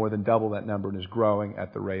has more than double that number and is growing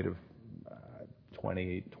at the rate of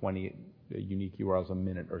 20 unique URLs a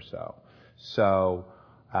minute or so. So,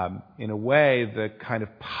 in a way, the kind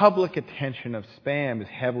of public attention of spam is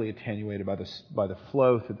heavily attenuated by the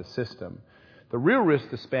flow through the system. The real risk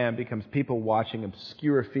to spam becomes people watching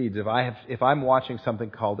obscure feeds. If I'm watching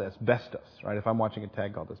something called asbestos, right? If I'm watching a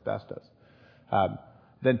tag called asbestos,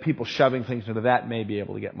 then people shoving things into that may be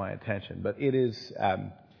able to get my attention. But it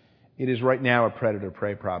is right now a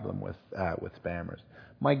predator-prey problem with spammers.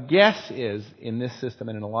 My guess is, in this system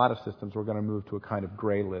and in a lot of systems, we're going to move to a kind of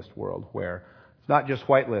gray list world where it's not just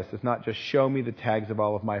whitelist. It's not just show me the tags of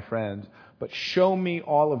all of my friends, but show me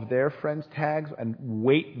all of their friends' tags and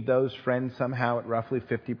weight those friends somehow at roughly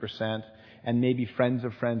 50% and maybe friends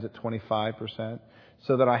of friends at 25%,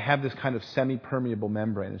 so that I have this kind of semi-permeable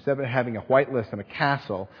membrane. Instead of having a whitelist and a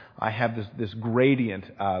castle, I have this gradient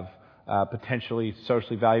of potentially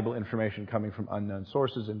socially valuable information coming from unknown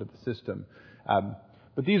sources into the system.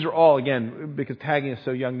 But these are all, again, because tagging is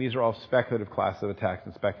so young, these are all speculative classes of attacks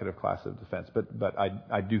and speculative classes of defense. But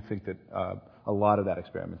I do think that a lot of that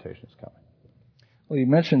experimentation is coming. Well, you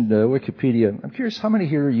mentioned Wikipedia. I'm curious, how many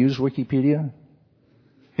here use Wikipedia?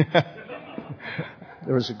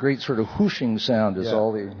 There was a great sort of whooshing sound as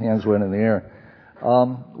all the hands went in the air.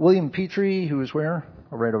 William Petrie, who is where?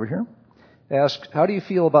 Oh, right over here, asked, how do you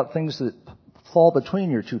feel about things that fall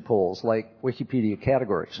between your two poles, like Wikipedia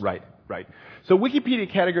categories? Right. So Wikipedia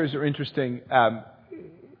categories are interesting.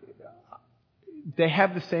 They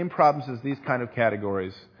have the same problems as these kind of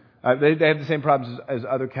categories. They have the same problems as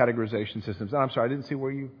other categorization systems. I'm sorry, I didn't see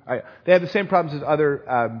where you... they have the same problems as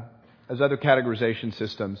other categorization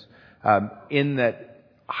systems in that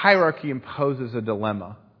hierarchy imposes a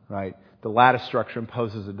dilemma, right? The lattice structure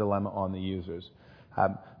imposes a dilemma on the users.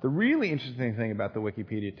 The really interesting thing about the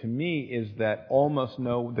Wikipedia to me is that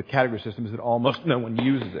the category system is that almost no one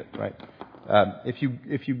uses it, right? If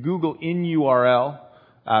you Google in URL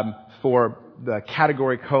for the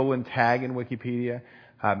category :tag in Wikipedia,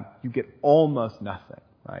 you get almost nothing,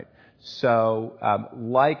 right? So,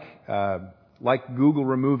 like Google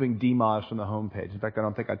removing DMOZ from the homepage. In fact, I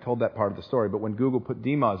don't think I told that part of the story, but when Google put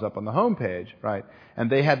DMOZ up on the homepage, right, and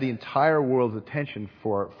they had the entire world's attention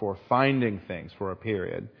for finding things for a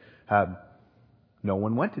period, no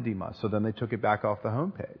one went to DMOZ, so then they took it back off the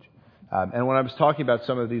homepage. And when I was talking about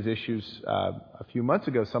some of these issues a few months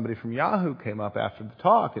ago, somebody from Yahoo came up after the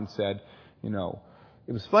talk and said,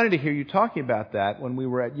 it was funny to hear you talking about that when we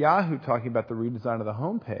were at Yahoo talking about the redesign of the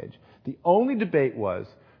homepage. The only debate was,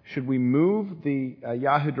 Should we move the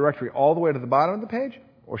Yahoo directory all the way to the bottom of the page,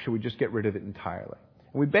 or should we just get rid of it entirely?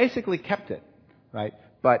 And we basically kept it, right?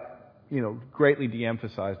 But, greatly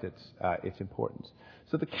de-emphasized its importance.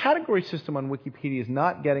 So the category system on Wikipedia is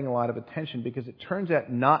not getting a lot of attention because it turns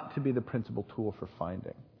out not to be the principal tool for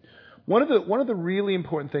finding. One of the really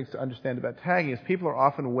important things to understand about tagging is people are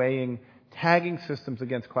often weighing tagging systems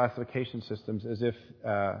against classification systems as if,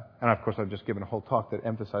 and of course I've just given a whole talk that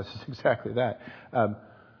emphasizes exactly that,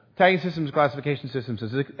 tagging systems, classification systems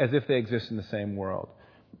as if they exist in the same world.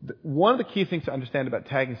 One of the key things to understand about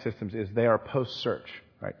tagging systems is they are post-search.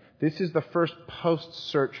 Right? This is the first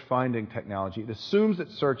post-search finding technology. It assumes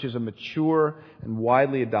that search is a mature and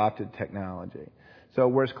widely adopted technology. So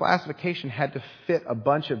whereas classification had to fit a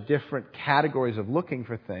bunch of different categories of looking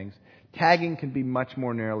for things, tagging can be much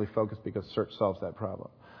more narrowly focused because search solves that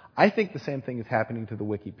problem. I think the same thing is happening to the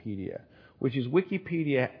Wikipedia, which is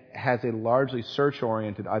Wikipedia has a largely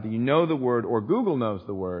search-oriented, either you know the word or Google knows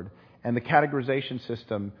the word, and the categorization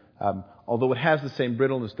system, although it has the same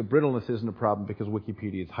brittleness, the brittleness isn't a problem because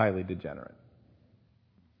Wikipedia is highly degenerate.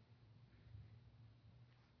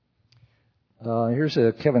 Here's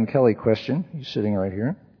a Kevin Kelly question. He's sitting right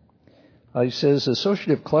here. He says,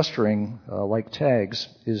 associative clustering, like tags,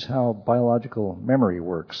 is how biological memory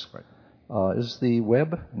works. Right. Is the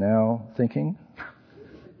web now thinking?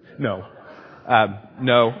 No.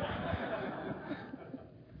 No.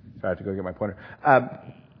 I have to go get my pointer.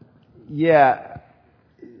 Yeah.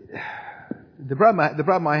 The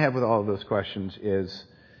problem I have with all of those questions is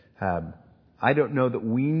I don't know that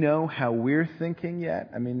we know how we're thinking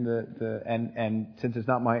yet. I mean, and since it's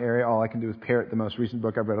not my area, all I can do is parrot the most recent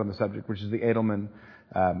book I've read on the subject, which is the Edelman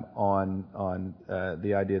on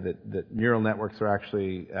the idea that neural networks are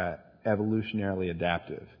actually evolutionarily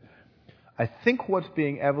adaptive. I think what's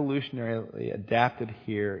being evolutionarily adapted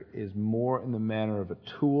here is more in the manner of a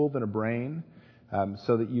tool than a brain,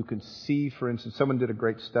 so that you can see, for instance, someone did a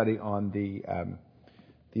great study on the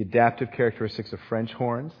adaptive characteristics of French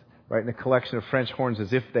horns. Right, in a collection of French horns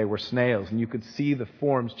as if they were snails. And you could see the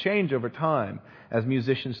forms change over time as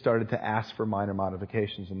musicians started to ask for minor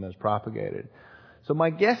modifications and those propagated. So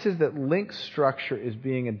my guess is that link structure is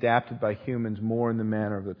being adapted by humans more in the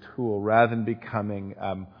manner of a tool rather than becoming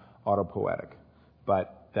autopoetic.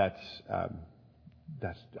 But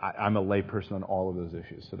I'm a layperson on all of those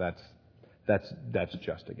issues, so that's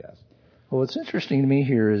just a guess. Well, what's interesting to me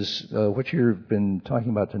here is what you've been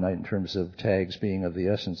talking about tonight in terms of tags being of the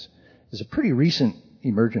essence is a pretty recent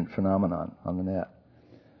emergent phenomenon on the net.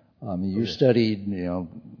 You studied,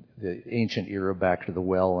 the ancient era back to the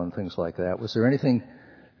well and things like that. Was there anything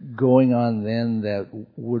going on then that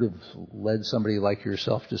would have led somebody like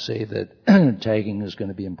yourself to say that tagging is going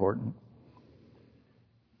to be important?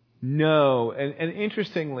 No, and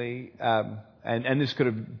interestingly, and this could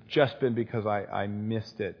have just been because I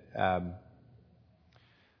missed it.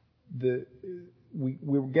 We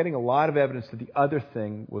were getting a lot of evidence that the other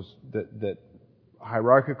thing was that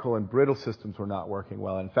hierarchical and brittle systems were not working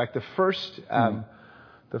well. In fact, the first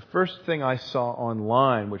thing I saw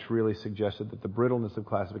online, which really suggested that the brittleness of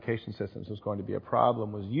classification systems was going to be a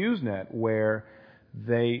problem, was Usenet, where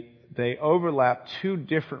they overlap two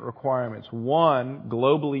different requirements. One,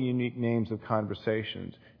 globally unique names of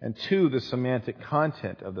conversations, and two, the semantic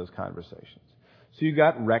content of those conversations. So you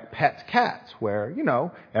got rec pets cats, where,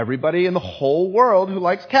 everybody in the whole world who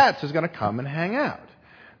likes cats is going to come and hang out.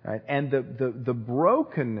 Right? And the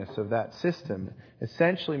brokenness of that system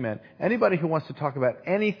essentially meant anybody who wants to talk about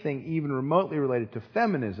anything even remotely related to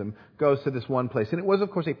feminism goes to this one place. And it was,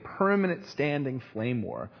 of course, a permanent standing flame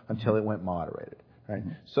war until it went moderated. Right?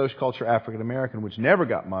 Social culture African American, which never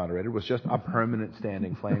got moderated, was just a permanent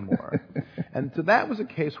standing flame war. And so that was a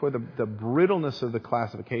case where the brittleness of the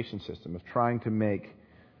classification system of trying to make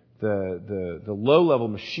the low-level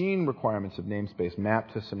machine requirements of namespace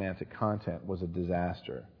mapped to semantic content was a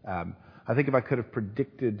disaster. I think if I could have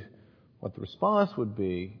predicted what the response would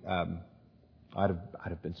be, I'd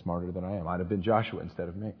have been smarter than I am. I'd have been Joshua instead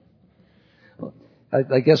of me. Well,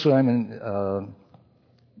 I guess what I'm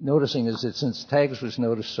noticing is that since tags was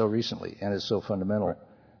noticed so recently and is so fundamental, right,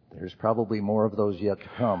 there's probably more of those yet to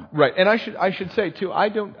come. Right, and I should say too, I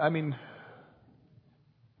think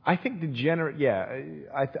I think the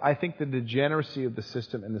degeneracy of the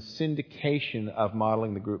system and the syndication of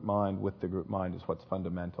modeling the group mind with the group mind is what's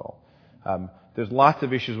fundamental. There's lots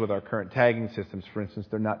of issues with our current tagging systems. For instance,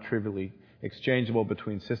 they're not trivially exchangeable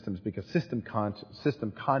between systems because system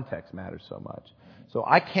context matters so much. So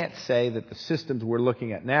I can't say that the systems we're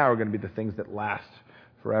looking at now are going to be the things that last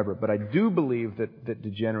forever, but I do believe that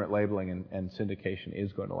degenerate labeling and syndication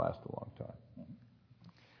is going to last a long time.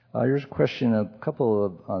 Here's a question, a couple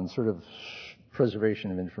of, on sort of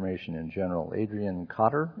preservation of information in general. Adrian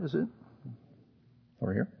Cotter, is it?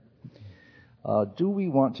 Over here. Do we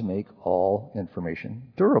want to make all information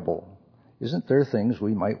durable? Isn't there things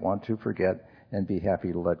we might want to forget and be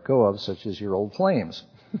happy to let go of, such as your old flames?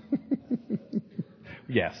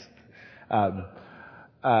 Yes.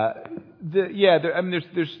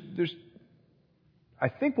 There's. I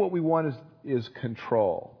think what we want is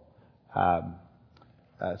control.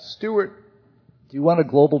 Stuart. Do you want a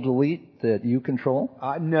global delete that you control?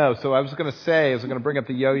 No. So I was going to bring up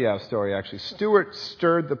the yo-yo story, actually. Stuart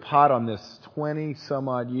stirred the pot on this 20 some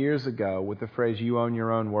odd years ago with the phrase, "You own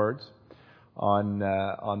your own words," on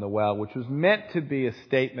the well, which was meant to be a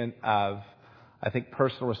statement of, I think,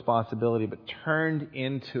 personal responsibility, but turned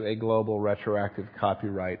into a global retroactive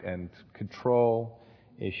copyright and control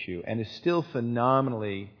issue, and is still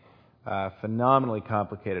phenomenally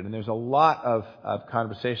complicated. And there's a lot of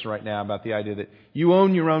conversation right now about the idea that you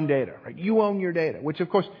own your own data, right? You own your data, which of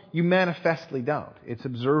course you manifestly don't. It's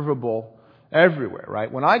observable everywhere,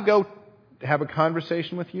 right? When I go have a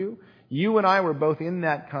conversation with you, you and I were both in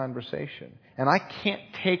that conversation, and I can't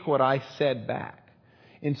take what I said back.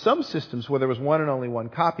 In some systems where there was one and only one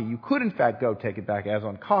copy, you could in fact go take it back, as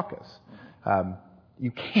on Caucus.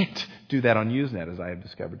 You can't do that on Usenet, as I have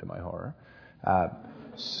discovered to my horror.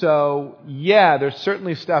 So, yeah, there's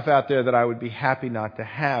certainly stuff out there that I would be happy not to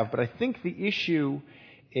have, but I think the issue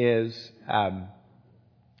is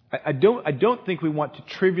I don't think we want to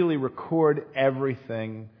trivially record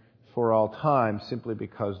everything for all time simply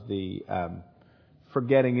because the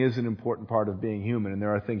forgetting is an important part of being human, and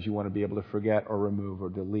there are things you want to be able to forget or remove or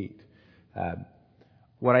delete.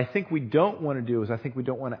 What I think we don't want to do is I think we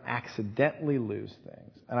don't want to accidentally lose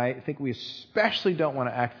things. And I think we especially don't want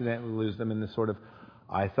to accidentally lose them in the sort of,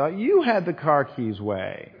 I thought you had the car keys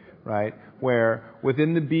way, right? Where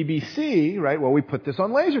within the BBC, right, well, we put this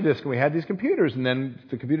on Laserdisc and we had these computers, and then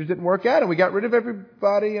the computers didn't work out and we got rid of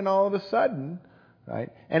everybody, and all of a sudden, right?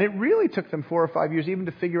 And it really took them 4 or 5 years even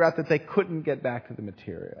to figure out that they couldn't get back to the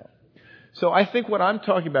material. So I think what I'm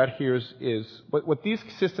talking about here is what these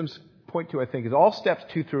systems point to, I think, is all steps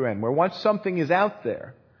 2 through N, where once something is out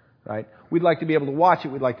there, right, we'd like to be able to watch it,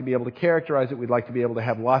 we'd like to be able to characterize it, we'd like to be able to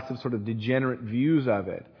have lots of sort of degenerate views of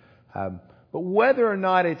it. But whether or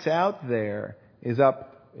not it's out there is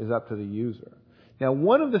up to the user. Now,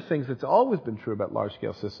 one of the things that's always been true about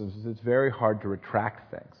large-scale systems is it's very hard to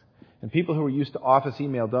retract things. And people who are used to Office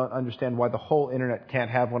email don't understand why the whole Internet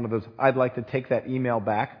can't have one of those "I'd like to take that email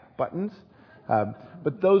back" buttons.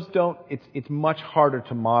 But those don't, it's much harder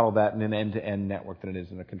to model that in an end-to-end network than it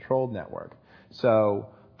is in a controlled network. So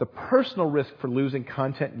the personal risk for losing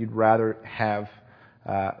content you'd rather have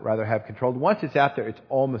controlled. Once it's out there, it's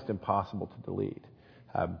almost impossible to delete.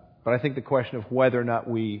 But I think the question of whether or not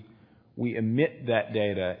we emit that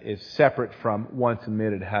data is separate from, once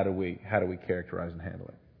emitted, how do we characterize and handle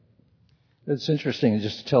it? It's interesting,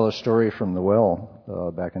 just to tell a story from the well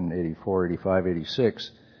back in 84, 85,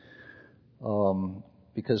 86.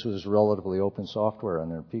 Because it was relatively open software on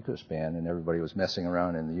their Picospan and everybody was messing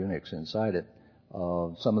around in the Unix inside it,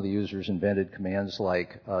 some of the users invented commands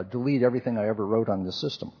like, delete everything I ever wrote on the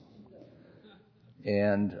system.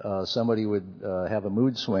 And somebody would have a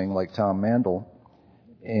mood swing like Tom Mandel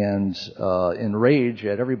and enrage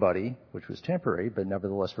at everybody, which was temporary but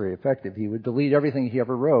nevertheless very effective. He would delete everything he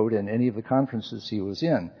ever wrote in any of the conferences he was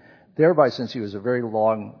in. Thereby, since he was a very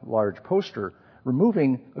large poster,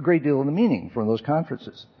 removing a great deal of the meaning from those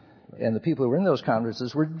conferences. And the people who were in those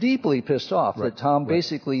conferences were deeply pissed off that Tom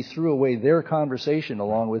basically threw away their conversation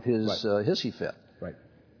along with his hissy fit. Right.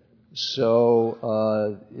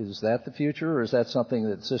 So is that the future, or is that something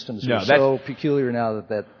that systems are so peculiar now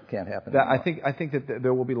that can't happen anymore? I think that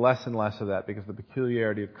there will be less and less of that, because the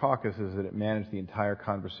peculiarity of Caucus is that it managed the entire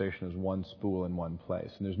conversation as one spool in one place.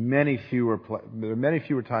 And there are many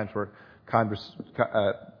fewer times where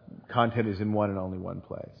content is in one and only one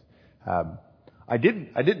place. I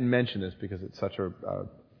didn't mention this because it's such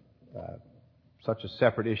a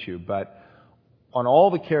separate issue, but on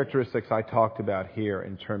all the characteristics I talked about here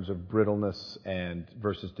in terms of brittleness and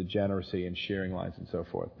versus degeneracy and shearing lines and so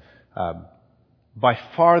forth, by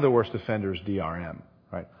far the worst offender is DRM.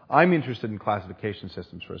 Right? I'm interested in classification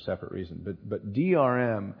systems for a separate reason, but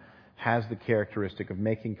DRM has the characteristic of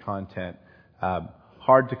making content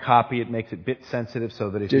hard to copy. It makes it bit sensitive, so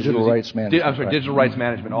that if digital rights management. Digital rights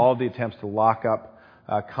management. All of the attempts to lock up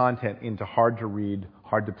content into hard to read,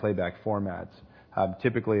 hard to playback formats,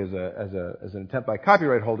 typically as an attempt by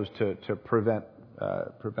copyright holders to prevent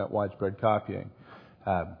widespread copying.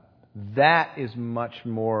 That is much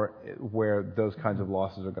more where those kinds of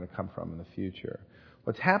losses are going to come from in the future.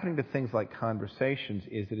 What's happening to things like Conversations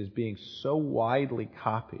is it is being so widely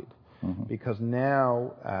copied because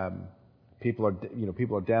now people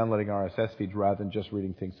are downloading RSS feeds rather than just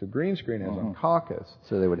reading things through green screen as on Caucus.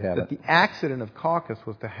 So they would have it. The accident of Caucus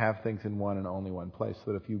was to have things in one and only one place,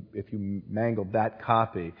 so that if you mangled that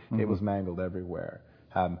copy, it was mangled everywhere.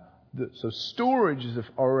 So storage has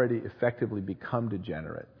already effectively become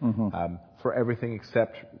degenerate for everything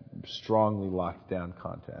except strongly locked down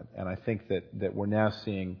content. And I think that we're now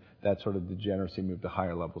seeing that sort of degeneracy move to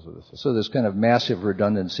higher levels of the system. So this kind of massive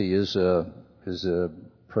redundancy is a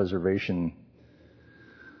preservation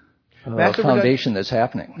foundation that's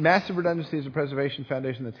happening. Massive redundancy is a preservation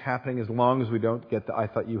foundation that's happening as long as we don't get the I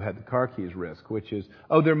thought you had the car keys risk, which is,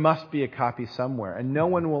 there must be a copy somewhere. And no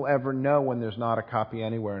one will ever know when there's not a copy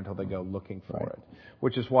anywhere until they go looking for it.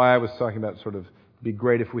 Which is why I was talking about sort of it'd be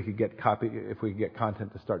great if we could get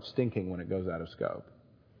content to start stinking when it goes out of scope.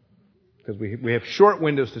 Because we have short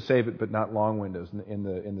windows to save it, but not long windows in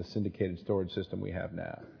the syndicated storage system we have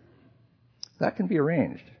now. That can be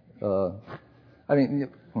arranged. We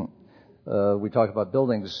talk about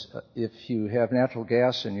buildings. If you have natural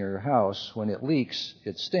gas in your house, when it leaks,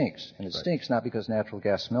 it stinks. And it stinks not because natural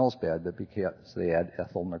gas smells bad, but because they add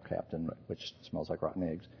ethyl mercaptan, which smells like rotten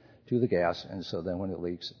eggs, to the gas. And so then when it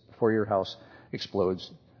leaks, before your house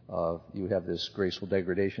explodes, you have this graceful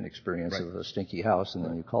degradation experience of a stinky house, and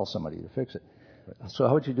then you call somebody to fix it. So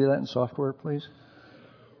how would you do that in software, please?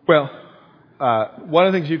 Well, one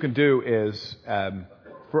of the things you can do is,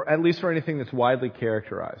 at least for anything that's widely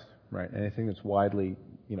characterized, right? Anything that's widely,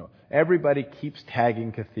 everybody keeps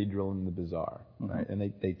tagging Cathedral in the Bazaar, right?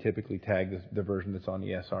 And they typically tag the version that's on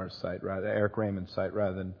ESR's site, Eric Raymond's site,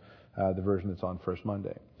 rather than the version that's on First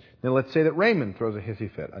Monday. Now, let's say that Raymond throws a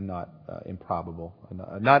hissy fit, a not improbable,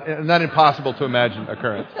 not impossible to imagine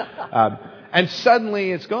occurrence, and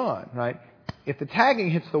suddenly it's gone, right? If the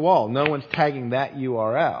tagging hits the wall, no one's tagging that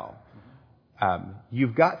URL.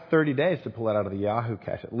 You've got 30 days to pull it out of the Yahoo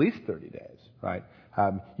cache, at least 30 days, right?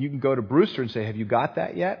 You can go to Brewster and say, have you got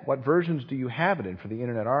that yet? What versions do you have it in for the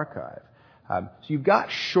Internet Archive? So you've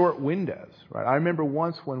got short windows, right? I remember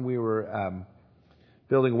once when we were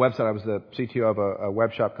building a website, I was the CTO of a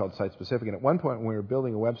web shop called Site Specific, and at one point when we were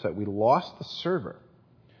building a website, we lost the server,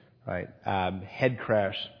 right? Head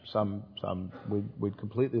crash, we'd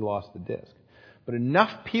completely lost the disk. But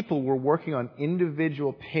enough people were working on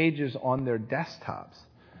individual pages on their desktops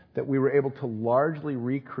that we were able to largely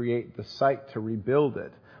recreate the site to rebuild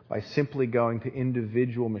it by simply going to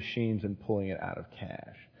individual machines and pulling it out of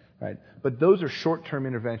cache, right? But those are short-term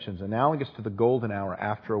interventions, analogous to the golden hour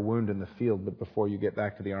after a wound in the field, but before you get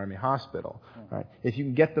back to the Army hospital, right? If you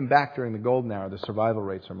can get them back during the golden hour, the survival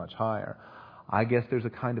rates are much higher. I guess there's a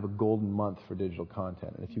kind of a golden month for digital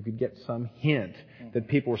content. And if you could get some hint that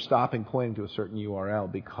people were stopping pointing to a certain URL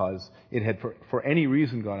because it had, for any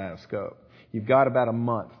reason, gone out of scope, you've got about a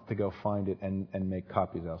month to go find it and make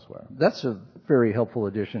copies elsewhere. That's a very helpful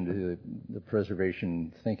addition to the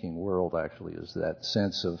preservation thinking world, actually, is that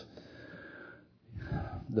sense of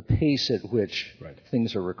the pace at which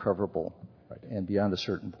things are recoverable. And beyond a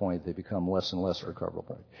certain point, they become less and less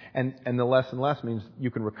recoverable. And the less and less means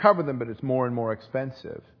you can recover them, but it's more and more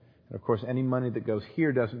expensive. And of course, any money that goes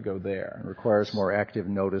here doesn't go there. It requires more active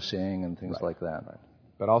noticing and things like that. Right.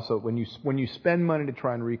 But also, when you spend money to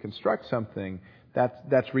try and reconstruct something,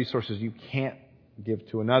 that's resources you can't give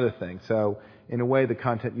to another thing. So, in a way, the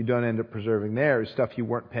content you don't end up preserving there is stuff you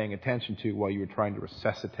weren't paying attention to while you were trying to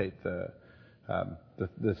resuscitate the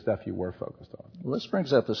stuff you were focused on. Well, this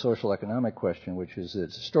brings up the social economic question, which is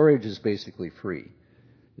that storage is basically free.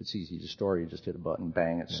 It's easy to store. You just hit a button,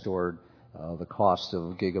 bang, it's stored. The cost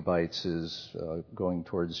of gigabytes is going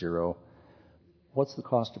towards zero. What's the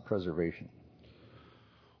cost of preservation?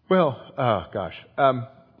 Well,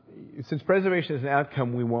 since preservation is an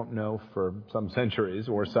outcome we won't know for some centuries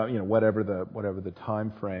or some, whatever the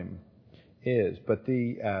time frame is, but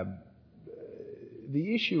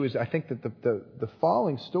the issue is, I think that the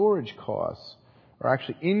falling storage costs are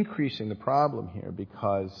actually increasing the problem here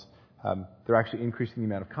because they're actually increasing the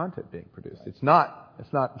amount of content being produced. It's not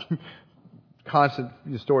constant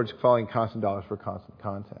storage falling constant dollars for constant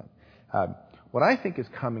content. What I think is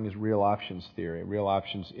coming is real options theory. Real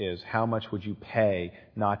options is how much would you pay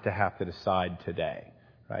not to have to decide today,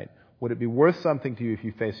 right? Would it be worth something to you if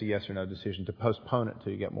you face a yes or no decision to postpone it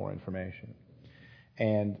until you get more information?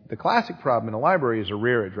 And the classic problem in a library is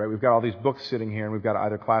arrearage, right? We've got all these books sitting here and we've got to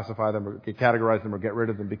either classify them or categorize them or get rid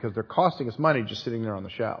of them because they're costing us money just sitting there on the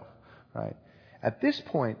shelf, right? At this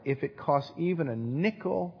point, if it costs even a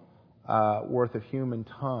nickel worth of human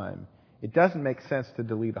time, it doesn't make sense to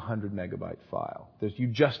delete a 100 megabyte file. You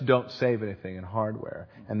just don't save anything in hardware,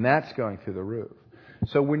 and that's going through the roof.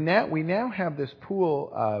 So we now have this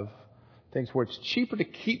pool of things where it's cheaper to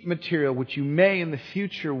keep material which you may in the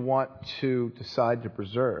future want to decide to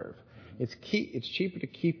preserve. It's cheaper to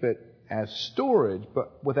keep it as storage,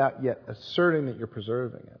 but without yet asserting that you're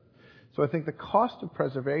preserving it. So I think the cost of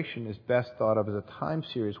preservation is best thought of as a time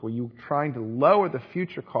series where you're trying to lower the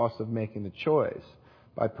future cost of making the choice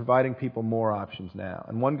by providing people more options now.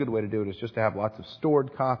 And one good way to do it is just to have lots of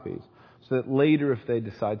stored copies so that later if they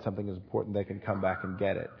decide something is important, they can come back and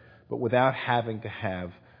get it, but without having to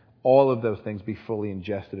have all of those things be fully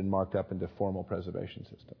ingested and marked up into formal preservation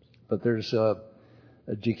systems. But there's a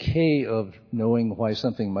decay of knowing why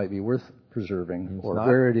something might be worth preserving or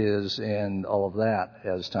where it is and all of that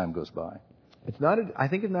as time goes by. I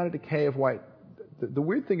think it's not a decay of why. The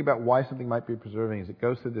weird thing about why something might be preserving is it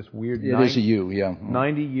goes through this weird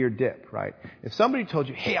 90-year dip, right? If somebody told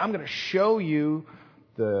you, hey, I'm going to show you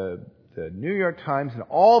the New York Times and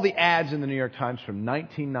all the ads in the New York Times from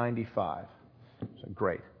 1995. So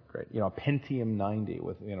great. A Pentium 90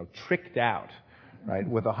 with, tricked out, right,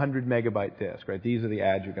 with a 100 megabyte disk, right? These are the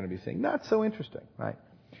ads you're going to be seeing. Not so interesting, right?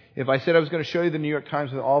 If I said I was going to show you the New York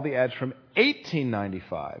Times with all the ads from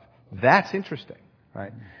 1895, that's interesting,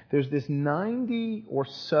 right? There's this 90 or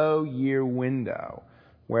so year window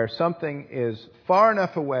where something is far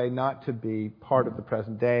enough away not to be part of the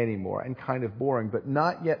present day anymore and kind of boring, but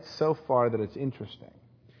not yet so far that it's interesting.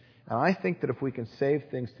 And I think that if we can save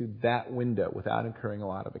things through that window without incurring a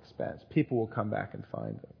lot of expense, people will come back and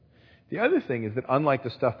find them. The other thing is that unlike the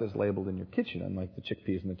stuff that's labeled in your kitchen, unlike the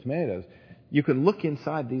chickpeas and the tomatoes, you can look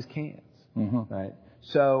inside these cans, right?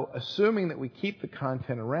 So assuming that we keep the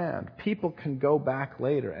content around, people can go back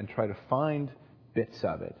later and try to find bits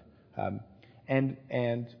of it. And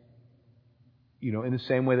in the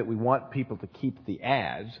same way that we want people to keep the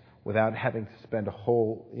ads without having to spend a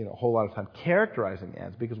whole lot of time characterizing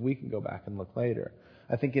ads because we can go back and look later.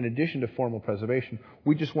 I think in addition to formal preservation,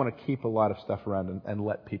 we just want to keep a lot of stuff around and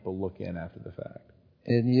let people look in after the fact.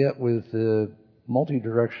 And yet with the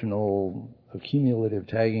multi-directional accumulative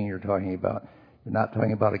tagging you're talking about, you're not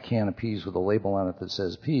talking about a can of peas with a label on it that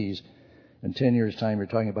says peas. In 10 years' time, you're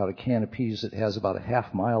talking about a can of peas that has about a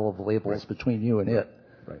half mile of labels between you and it.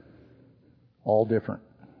 Right. All different.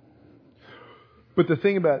 But the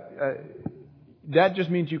thing about that just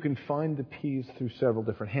means you can find the peas through several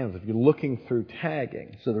different hands if you're looking through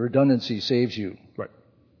tagging. So the redundancy saves you. Right.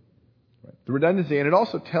 The redundancy, and it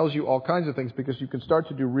also tells you all kinds of things because you can start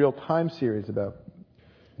to do real-time series about.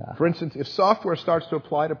 For instance, if software starts to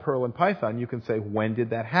apply to Perl and Python, you can say, when did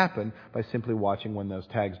that happen, by simply watching when those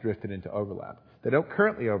tags drifted into overlap. They don't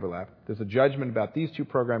currently overlap. There's a judgment about these two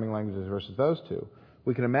programming languages versus those two.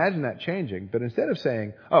 We can imagine that changing, but instead of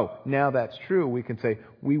saying, oh, now that's true, we can say,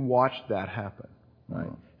 we watched that happen. Right?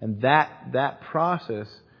 And that process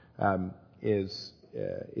is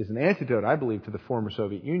an antidote, I believe, to the former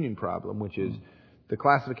Soviet Union problem, which is the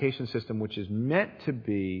classification system, which is meant to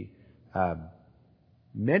be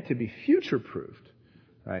future-proofed,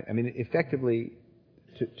 right? I mean, effectively,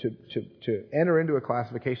 to enter into a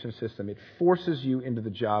classification system, it forces you into the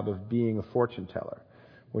job of being a fortune teller,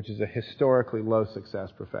 which is a historically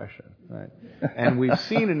low-success profession, right? And we've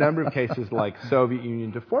seen a number of cases like Soviet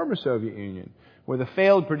Union to former Soviet Union, where the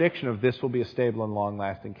failed prediction of this will be a stable and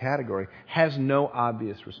long-lasting category has no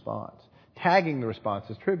obvious response. Tagging the response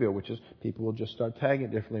is trivial, which is people will just start tagging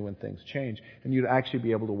it differently when things change, and you'd actually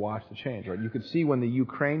be able to watch the change, right? You could see when the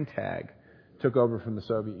Ukraine tag took over from the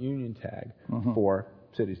Soviet Union tag for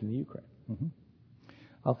cities in the Ukraine.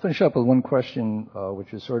 I'll finish up with one question,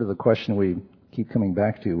 which is sort of the question we keep coming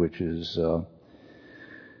back to, which is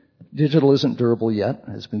digital isn't durable yet.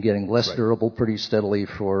 It's been getting less durable pretty steadily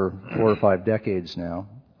for 4 or 5 decades now.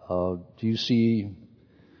 Do you see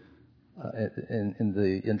and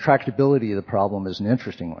the intractability of the problem is an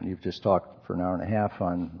interesting one. You've just talked for an hour and a half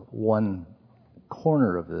on one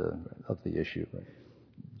corner of the issue.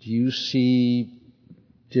 Do you see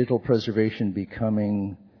digital preservation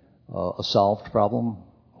becoming a solved problem?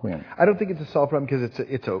 When? I don't think it's a solved problem because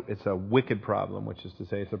it's a wicked problem, which is to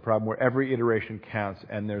say it's a problem where every iteration counts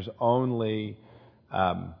and there's only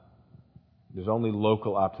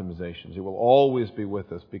local optimizations. It will always be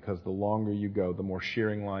with us because the longer you go, the more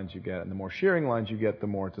shearing lines you get, and the more shearing lines you get, the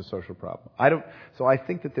more it's a social problem. So I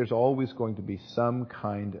think that there's always going to be some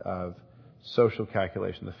kind of social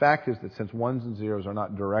calculation. The fact is that since ones and zeros are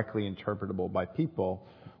not directly interpretable by people,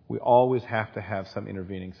 we always have to have some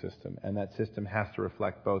intervening system, and that system has to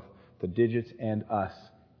reflect both the digits and us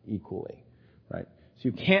equally, right? So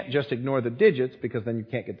you can't just ignore the digits because then you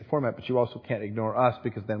can't get the format, but you also can't ignore us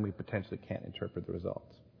because then we potentially can't interpret the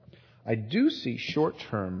results. I do see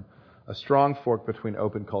short-term a strong fork between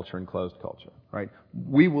open culture and closed culture, right?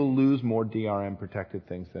 We will lose more DRM-protected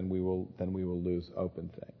things than we will lose open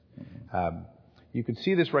things. Mm-hmm. You can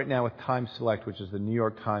see this right now with Time Select, which is the New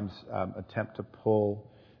York Times attempt to pull,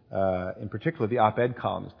 in particular, the op-ed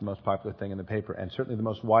column is the most popular thing in the paper, and certainly the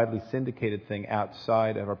most widely syndicated thing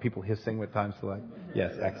outside of our people hissing with Time Select.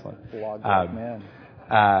 Yes, excellent. Blog man.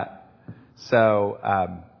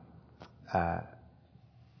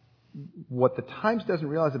 What the Times doesn't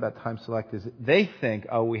realize about Time Select is that they think,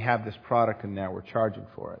 oh, we have this product and now we're charging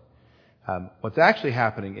for it. What's actually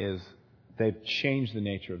happening is they've changed the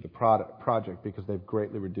nature of the project because they've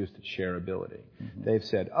greatly reduced its shareability. Mm-hmm. They've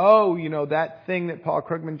said, oh, that thing that Paul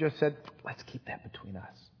Krugman just said, let's keep that between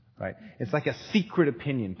us, right? It's like a secret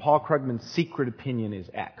opinion. Paul Krugman's secret opinion is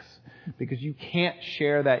X because you can't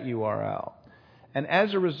share that URL. And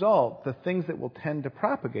as a result, the things that will tend to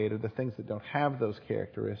propagate are the things that don't have those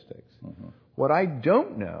characteristics. Mm-hmm. What I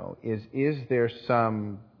don't know is there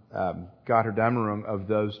some Gotterdammerung of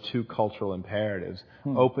those two cultural imperatives,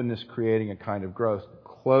 openness creating a kind of growth,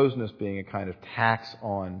 closeness being a kind of tax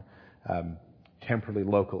on temporally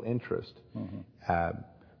local interest. Mm-hmm.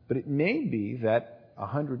 But it may be that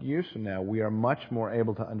 100 years from now, we are much more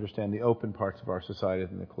able to understand the open parts of our society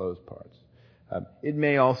than the closed parts. It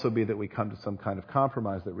may also be that we come to some kind of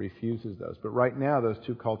compromise that refuses those. But right now, those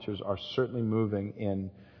two cultures are certainly moving in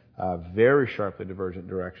very sharply divergent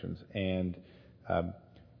directions. And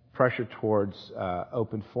pressure towards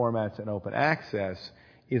open formats and open access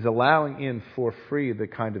is allowing in for free the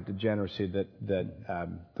kind of degeneracy that the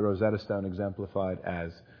Rosetta Stone exemplified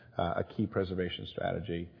as a key preservation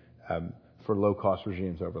strategy for low-cost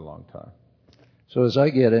regimes over a long time. So as I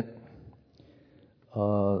get it,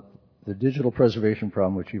 the digital preservation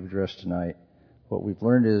problem, which you've addressed tonight, what we've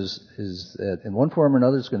learned is that in one form or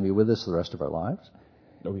another, it's going to be with us the rest of our lives.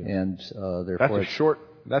 Oh, yeah. And therefore,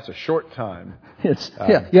 that's a short time. It's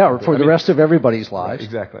for the rest of everybody's lives. Right,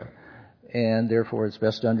 exactly. And therefore, it's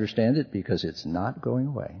best to understand it because it's not going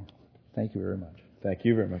away. Thank you very much. Thank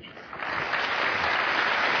you very much.